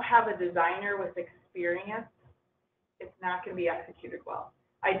you don't have a designer with experience, it's not going to be executed well.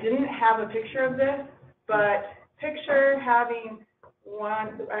 I didn't have a picture of this, but picture having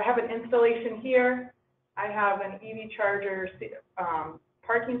I have an installation here, I have an EV charger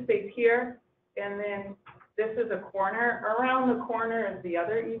parking space here, and then this is a corner. Around the corner is the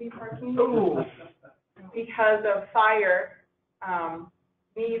other EV parking. Ooh. Because of fire,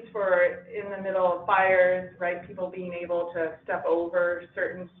 needs for in the middle of fires, right, people being able to step over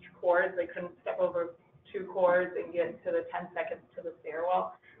certain cords. They couldn't step over 2 cords and get to the 10 seconds to the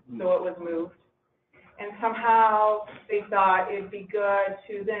stairwell, so it was moved. And somehow they thought it'd be good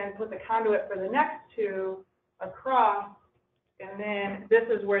to then put the conduit for the next 2 across, and then this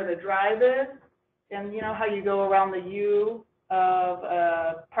is where the drive is. And you know how you go around the U of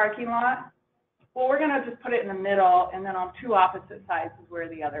a parking lot? Well, we're going to just put it in the middle, and then on 2 opposite sides is where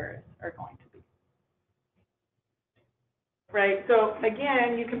the others are going to be. Right, so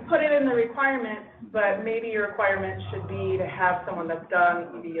again, you can put it in the requirements, but maybe your requirements should be to have someone that's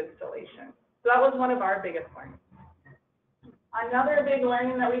done EV installation. So that was one of our biggest learnings. Another big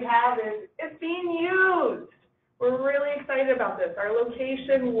learning that we have is it's being used. We're really excited about this. Our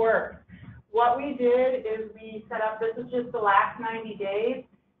location works. What we did is we set up, this is just the last 90 days,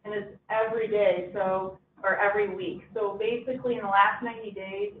 and it's every day, or every week. So basically in the last 90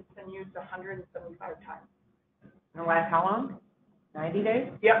 days, it's been used 175 times. In the last how long? 90 days?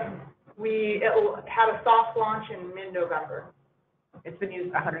 Yep. We had a soft launch in mid-November. It's been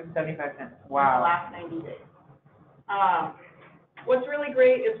used 175 times. Wow. In the last 90 days. What's really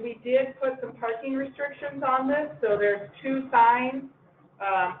great is we did put some parking restrictions on this. So there's 2 signs.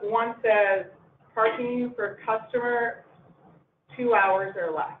 One says parking for customer 2 hours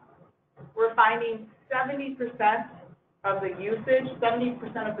or less. We're finding 70% of the usage,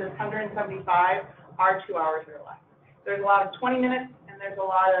 70% of this 175 are 2 hours or less. There's a lot of 20 minutes and there's a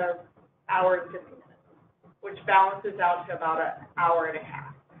lot of hours, 50 minutes, which balances out to about an hour and a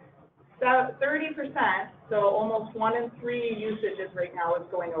half. So 30%, so almost 1 in 3 usages right now is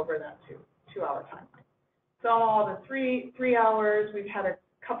going over that 2 hour time. So the three hours, we've had a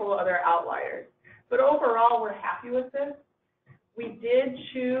couple of other outliers. But overall, we're happy with this. We did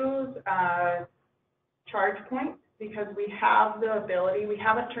choose charge points, because we have the ability, we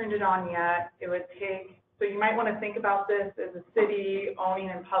haven't turned it on yet. It would take, so you might want to think about this as a city owning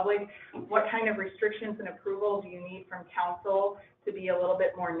in public. What kind of restrictions and approval do you need from council to be a little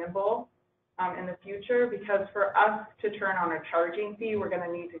bit more nimble in the future? Because for us to turn on a charging fee, we're going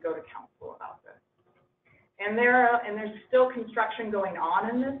to need to go to council about this. And there's still construction going on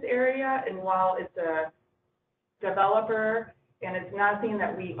in this area, and while it's a developer and it's nothing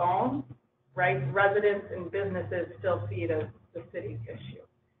that we own, right, residents and businesses still see it as the city's issue.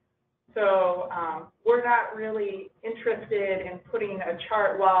 So we're not really interested in putting a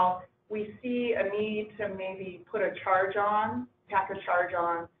charge, while we see a need to maybe put a charge on, tack a charge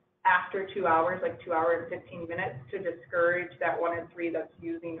on after 2 hours, like 2 hours and 15 minutes, to discourage that 1 in 3 that's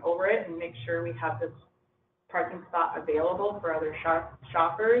using over it and make sure we have this parking spot available for other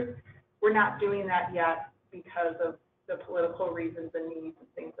shoppers. We're not doing that yet because of the political reasons and needs and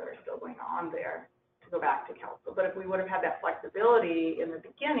things that are still going on there to go back to council. But if we would have had that flexibility in the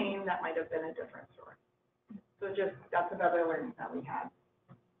beginning, that might have been a different story. So just, that's another learning that we had.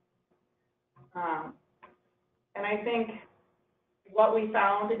 And I think what we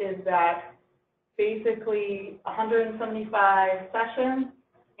found is that basically 175 sessions,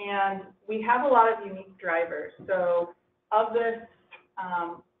 and we have a lot of unique drivers. So of this,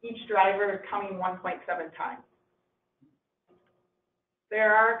 each driver is coming 1.7 times.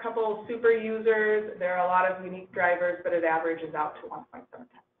 There are a couple of super users, there are a lot of unique drivers, but it averages out to 1.7 times.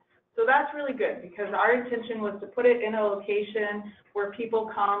 So that's really good, because our intention was to put it in a location where people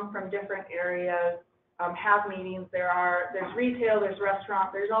come from different areas, have meetings. There's retail, there's restaurant,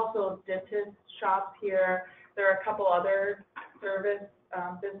 there's also dentist shops here. There are a couple other service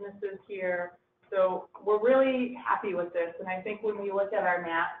businesses here. So we're really happy with this. And I think when we look at our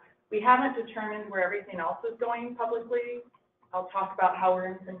map, we haven't determined where everything else is going publicly. I'll talk about how we're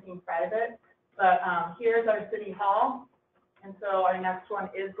incenting private. But here's our city hall. And so our next one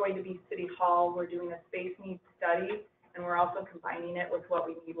is going to be City Hall. We're doing a space needs study, and we're also combining it with what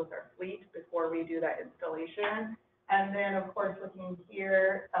we need with our fleet before we do that installation. And then, of course, looking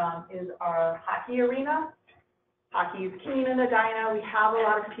here is our hockey arena. Hockey is keen in Edina. We have a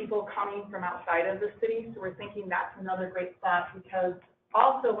lot of people coming from outside of the city, so we're thinking that's another great spot, because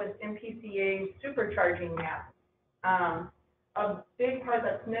also with MPCA's supercharging map, a big part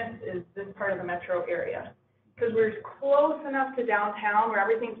that's missed is this part of the metro area, because we're close enough to downtown where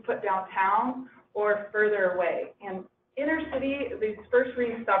everything's put downtown or further away. And inner city, these first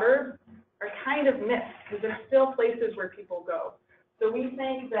ring suburbs are kind of missed, because there's still places where people go. So we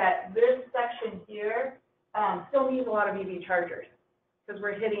think that this section here still needs a lot of EV chargers, because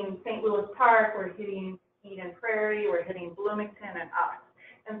we're hitting St. Louis Park, we're hitting Eden Prairie, we're hitting Bloomington and us.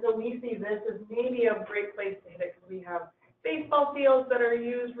 And so we see this as maybe a great place to hit it, because we have baseball fields that are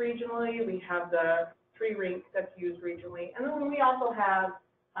used regionally, we have the 3 rinks that's used regionally, and then we also have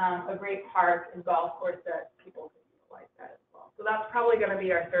a great park and golf course that people can utilize that as well. So that's probably going to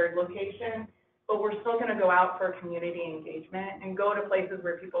be our third location, but we're still going to go out for community engagement and go to places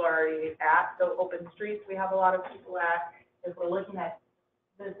where people are already at. So open streets, we have a lot of people at. If we're looking at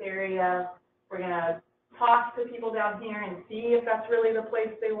this area, we're going to talk to people down here and see if that's really the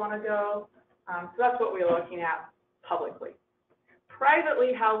place they want to go. So that's what we're looking at publicly.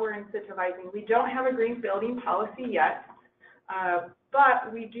 Privately, how we're incentivizing, we don't have a green building policy yet,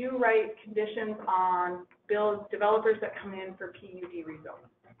 but we do write conditions on developers that come in for PUD rezoning.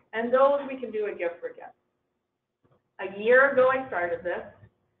 And those we can do a gift for gift. A year ago, I started this,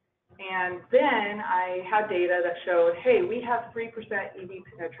 and then I had data that showed, hey, we have 3% EV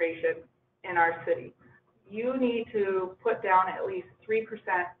penetration in our city. You need to put down at least 3%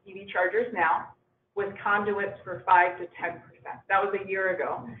 EV chargers now, with conduits for 5 to 10%. That was a year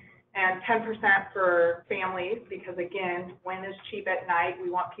ago. And 10% for families, because again, wind is cheap at night. We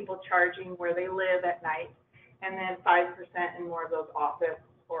want people charging where they live at night. And then 5% in more of those office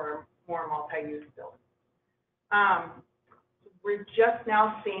or more multi-use buildings. We're just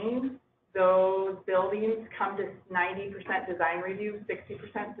now seeing those buildings come to 90% design review,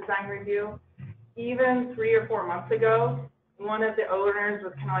 60% design review. Even 3 or 4 months ago, one of the owners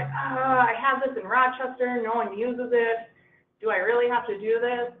was kind of like, I have this in Rochester, no one uses it. Do I really have to do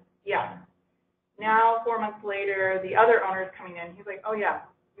this? Yeah. Now, 4 months later, the other owner's coming in. He's like, oh yeah,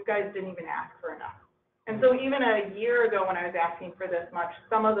 you guys didn't even ask for enough. And so even a year ago when I was asking for this much,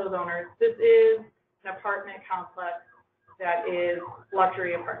 some of those owners, this is an apartment complex that is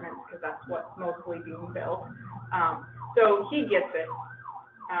luxury apartments, because that's what's mostly being built. So he gets it.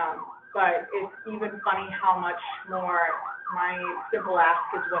 But it's even funny how much more my simple ask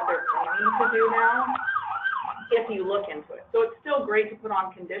is what they're planning to do now, if you look into it. So it's still great to put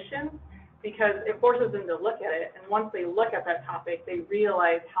on conditions, because it forces them to look at it, and once they look at that topic, they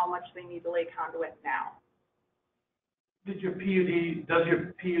realize how much they need to lay conduit now. Does your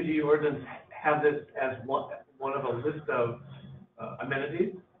PUD ordinance have this as one of a list of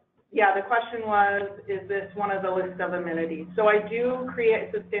amenities? Yeah, the question was, is this one of the list of amenities? So I do create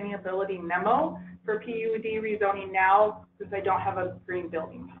a sustainability memo for PUD rezoning now, since I don't have a green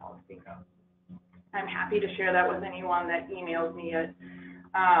building policy. I'm happy to share that with anyone that emails me it.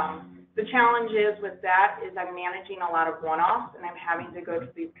 The challenge is with that is I'm managing a lot of one-offs, and I'm having to go to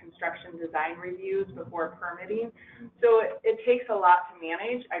these construction design reviews before permitting. So it takes a lot to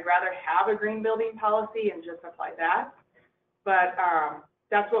manage. I'd rather have a green building policy and just apply that. But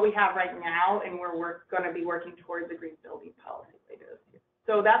that's what we have right now, and we're going to be working towards the green building policy later this year.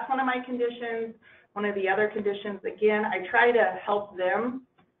 So that's one of my conditions. One of the other conditions, again, I try to help them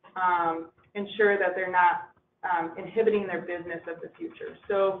ensure that they're not inhibiting their business of the future.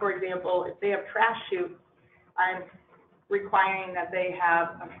 So, for example, if they have trash chutes, I'm requiring that they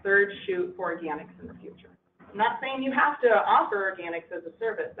have a third chute for organics in the future. I'm not saying you have to offer organics as a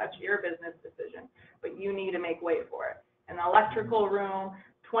service. That's your business decision, but you need to make way for it. An electrical room,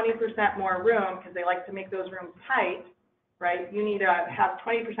 20% more room, because they like to make those rooms tight, right? You need to have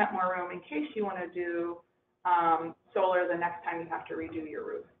 20% more room in case you want to do solar the next time you have to redo your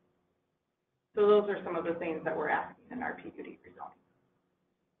roof. So those are some of the things that we're asking in our PUD rezoning.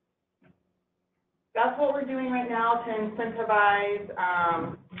 That's what we're doing right now to incentivize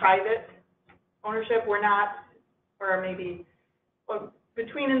private ownership. We're not, or maybe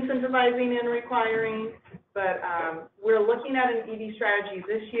between incentivizing and requiring, but we're looking at an EV strategy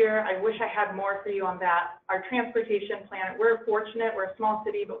this year. I wish I had more for you on that. Our transportation plan, we're fortunate, we're a small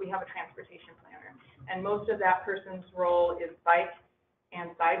city, but we have a transportation planner. And most of that person's role is bike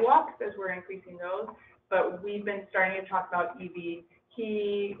and sidewalks, as we're increasing those. But we've been starting to talk about EV.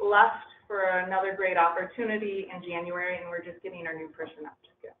 He left for another great opportunity in January, and we're just getting our new person up to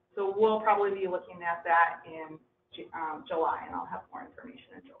go. So we'll probably be looking at that in July, and I'll have more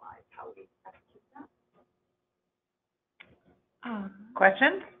information in July how we execute that.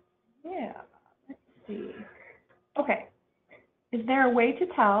 Questions? Yeah, let's see. Okay. Is there a way to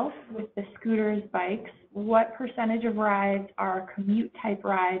tell with the scooters, bikes, what percentage of rides are commute type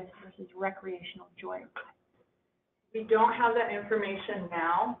rides versus recreational joy rides? We don't have that information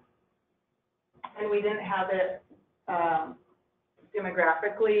now, and we didn't have it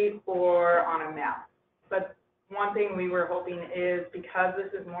demographically or on a map. But one thing we were hoping is, because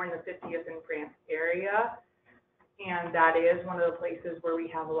this is more in the 50th and France area, and that is one of the places where we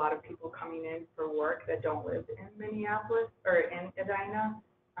have a lot of people coming in for work that don't live in Minneapolis or in Edina,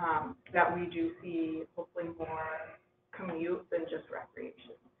 that we do see hopefully more commute than just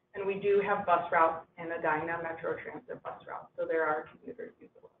recreation. And we do have bus routes in Edina, Metro Transit bus routes, so there are commuters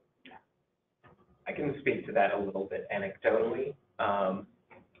utilizing that. I can speak to that a little bit anecdotally.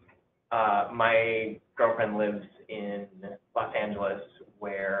 My girlfriend lives in Los Angeles,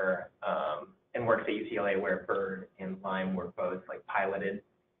 where and works at UCLA, where Bird and Lime were both like piloted.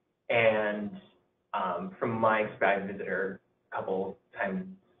 And from my experience, I visit her a couple times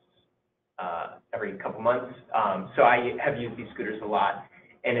every couple months. So I have used these scooters a lot.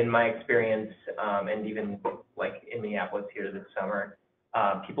 And in my experience, and even like in Minneapolis here this summer,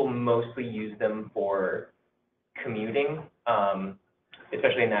 people mostly use them for commuting,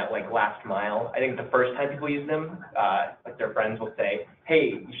 especially in that like last mile. I think the first time people use them, like their friends will say,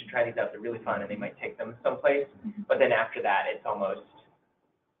 hey, you should try these out, they're really fun, and they might take them someplace. But then after that, it's almost,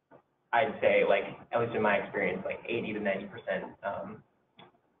 I'd say, like, at least in my experience, like 80 to 90%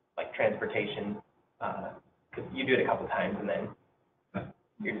 like transportation, because you do it a couple times and then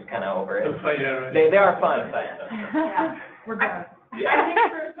you're just kind of over it. They are fun, but yeah, we're done. I think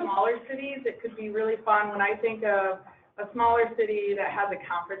for smaller cities, it could be really fun. When I think of a smaller city that has a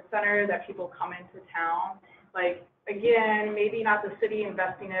conference center that people come into town, like, again, maybe not the city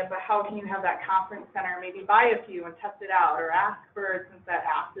investing in it, but how can you have that conference center, maybe buy a few and test it out, or ask for it since that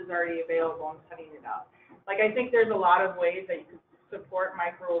app is already available and setting it up. Like, I think there's a lot of ways that you can support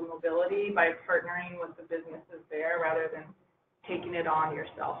micro mobility by partnering with the businesses there rather than taking it on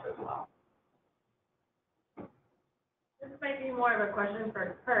yourself as well. This might be more of a question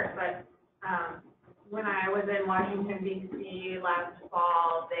for Kurt, but when I was in Washington, D.C. last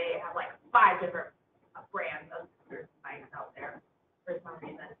fall, they have like 5 different brands of bikes out there for some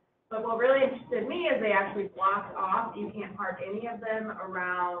reason. But what really interested me is they actually blocked off, you can't park any of them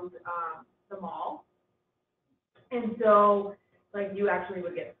around the mall. And so, like, you actually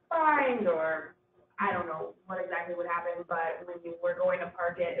would get fined, or I don't know what exactly would happen, but when you were going to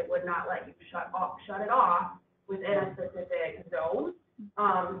park it, it would not let you shut it off within a specific zone.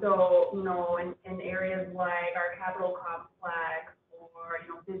 So, in areas like our Capitol complex or,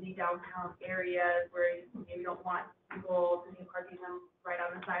 busy downtown areas where you maybe don't want people to be parking them right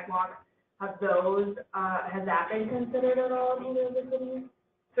on the sidewalk, has that been considered at all in either of the cities?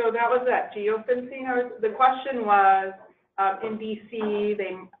 So that was that geofencing. The question was, in DC,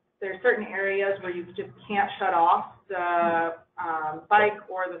 there are certain areas where you just can't shut off the bike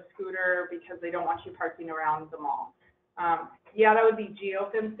or the scooter because they don't want you parking around the mall. Yeah, that would be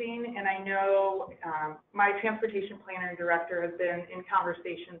geofencing, and I know my transportation planner and director has been in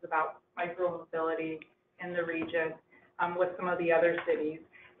conversations about micromobility in the region with some of the other cities.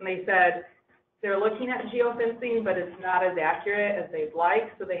 And they said they're looking at geofencing, but it's not as accurate as they'd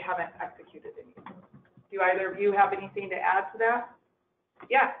like, so they haven't executed anything. Do either of you have anything to add to that?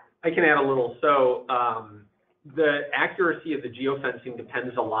 Yeah. I can add a little. So the accuracy of the geofencing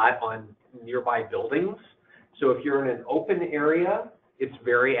depends a lot on nearby buildings. So if you're in an open area, it's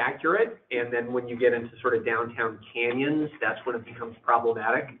very accurate. And then when you get into sort of downtown canyons, that's when it becomes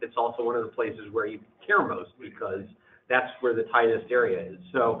problematic. It's also one of the places where you care most because that's where the tightest area is.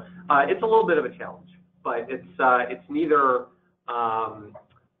 So it's a little bit of a challenge, but it's neither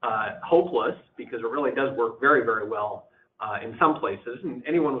hopeless because it really does work very, very well in some places. And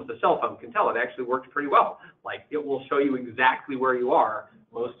anyone with a cell phone can tell it actually works pretty well. Like it will show you exactly where you are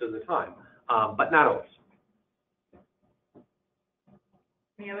most of the time, but not always.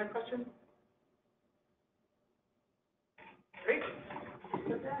 Any other questions? Great.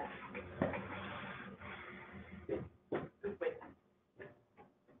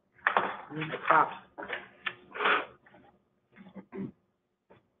 Props.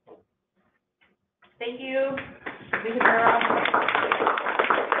 Thank you. Thank you, Sarah.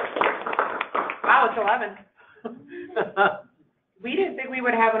 Wow, it's 11. We didn't think we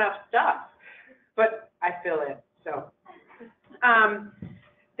would have enough stuff, but I feel it, so.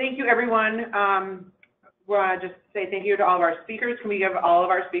 Thank you, everyone. We want to just say thank you to all of our speakers. Can we give all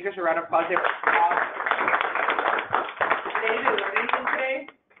of our speakers a round of applause? Did they learn anything today?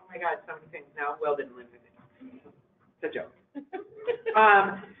 Oh my God, so many things. No, Will didn't learn anything. It's a joke.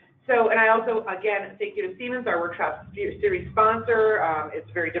 And I also, again, thank you to Siemens, our workshop series sponsor. It's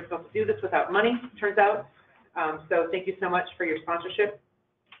very difficult to do this without money, turns out. So thank you so much for your sponsorship.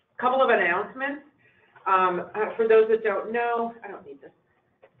 A couple of announcements. For those that don't know, I don't need this.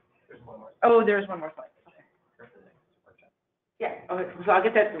 There's one more. Oh, there's one more slide. Okay. Yeah, okay, so I'll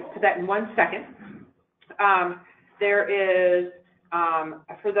get to that in 1 second. There is,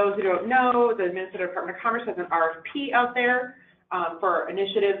 for those who don't know, the Minnesota Department of Commerce has an RFP out there for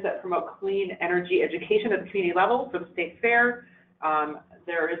initiatives that promote clean energy education at the community level for the state fair.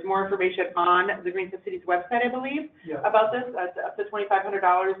 There is more information on the GreenStep City's website, I believe, about this. Up to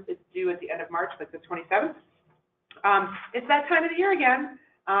 $2,500 is due at the end of March, like the 27th. It's that time of the year again.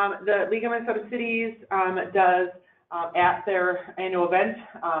 The League of Minnesota Cities does, at their annual event,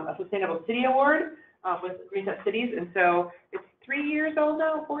 a Sustainable City Award with GreenStep Cities. And so it's 3 years old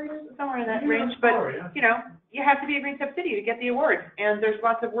now, 4 years, somewhere in that range. But, you have to be a GreenStep City to get the award. And there's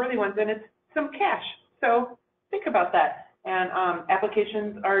lots of worthy ones, and it's some cash. So think about that. And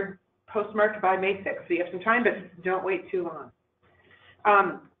applications are postmarked by May 6th, so you have some time, but don't wait too long.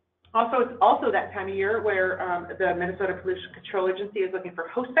 Also, it's also that time of year where the Minnesota Pollution Control Agency is looking for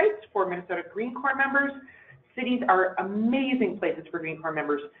host sites for Minnesota Green Corps members. Cities are amazing places for Green Corps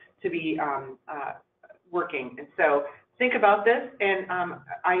members to be working. And so think about this. And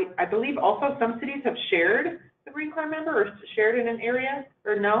I believe also some cities have shared the Green Corps member or shared in an area,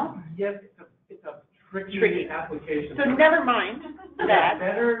 or no? Yes, it's a tricky application. So never mind that.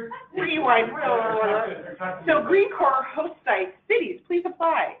 Better. Rewind. So Green Corps host site cities, please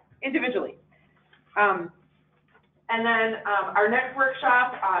apply individually. And then our next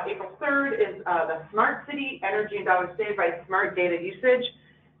workshop, April 3rd, is the Smart City Energy and Dollars Saved by Smart Data Usage,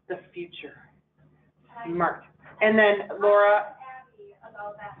 the future. Smart. And then Laura. Abby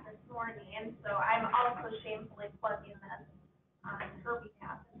about that this morning, and so I'm also shamefully plugging this on her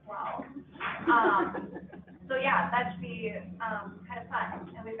behalf as well. So yeah, that should be kind of fun,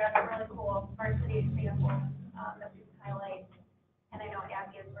 and we've got some really cool Smart City examples that we can highlight. And I know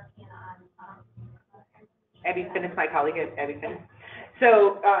Abby is working on. Abby Finn is my colleague at Abby Finn.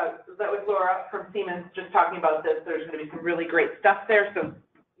 So that was Laura from Siemens just talking about this. There's going to be some really great stuff there. So,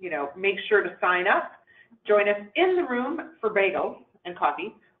 make sure to sign up. Join us in the room for bagels and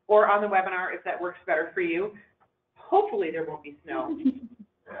coffee, or on the webinar if that works better for you. Hopefully there won't be snow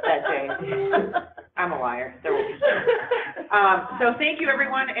that day. I'm a liar. There won't be snow. So thank you,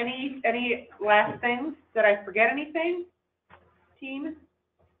 everyone. Any last things? Did I forget anything? Team?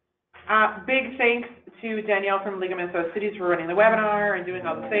 Big thanks to Danielle from League of Minnesota Cities for running the webinar and doing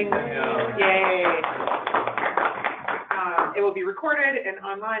all the things. Yay. It will be recorded and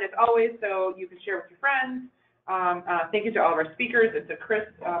online as always, so you can share with your friends. Thank you to all of our speakers and to Chris,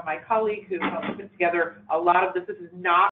 my colleague, who helped put together a lot of this. This is not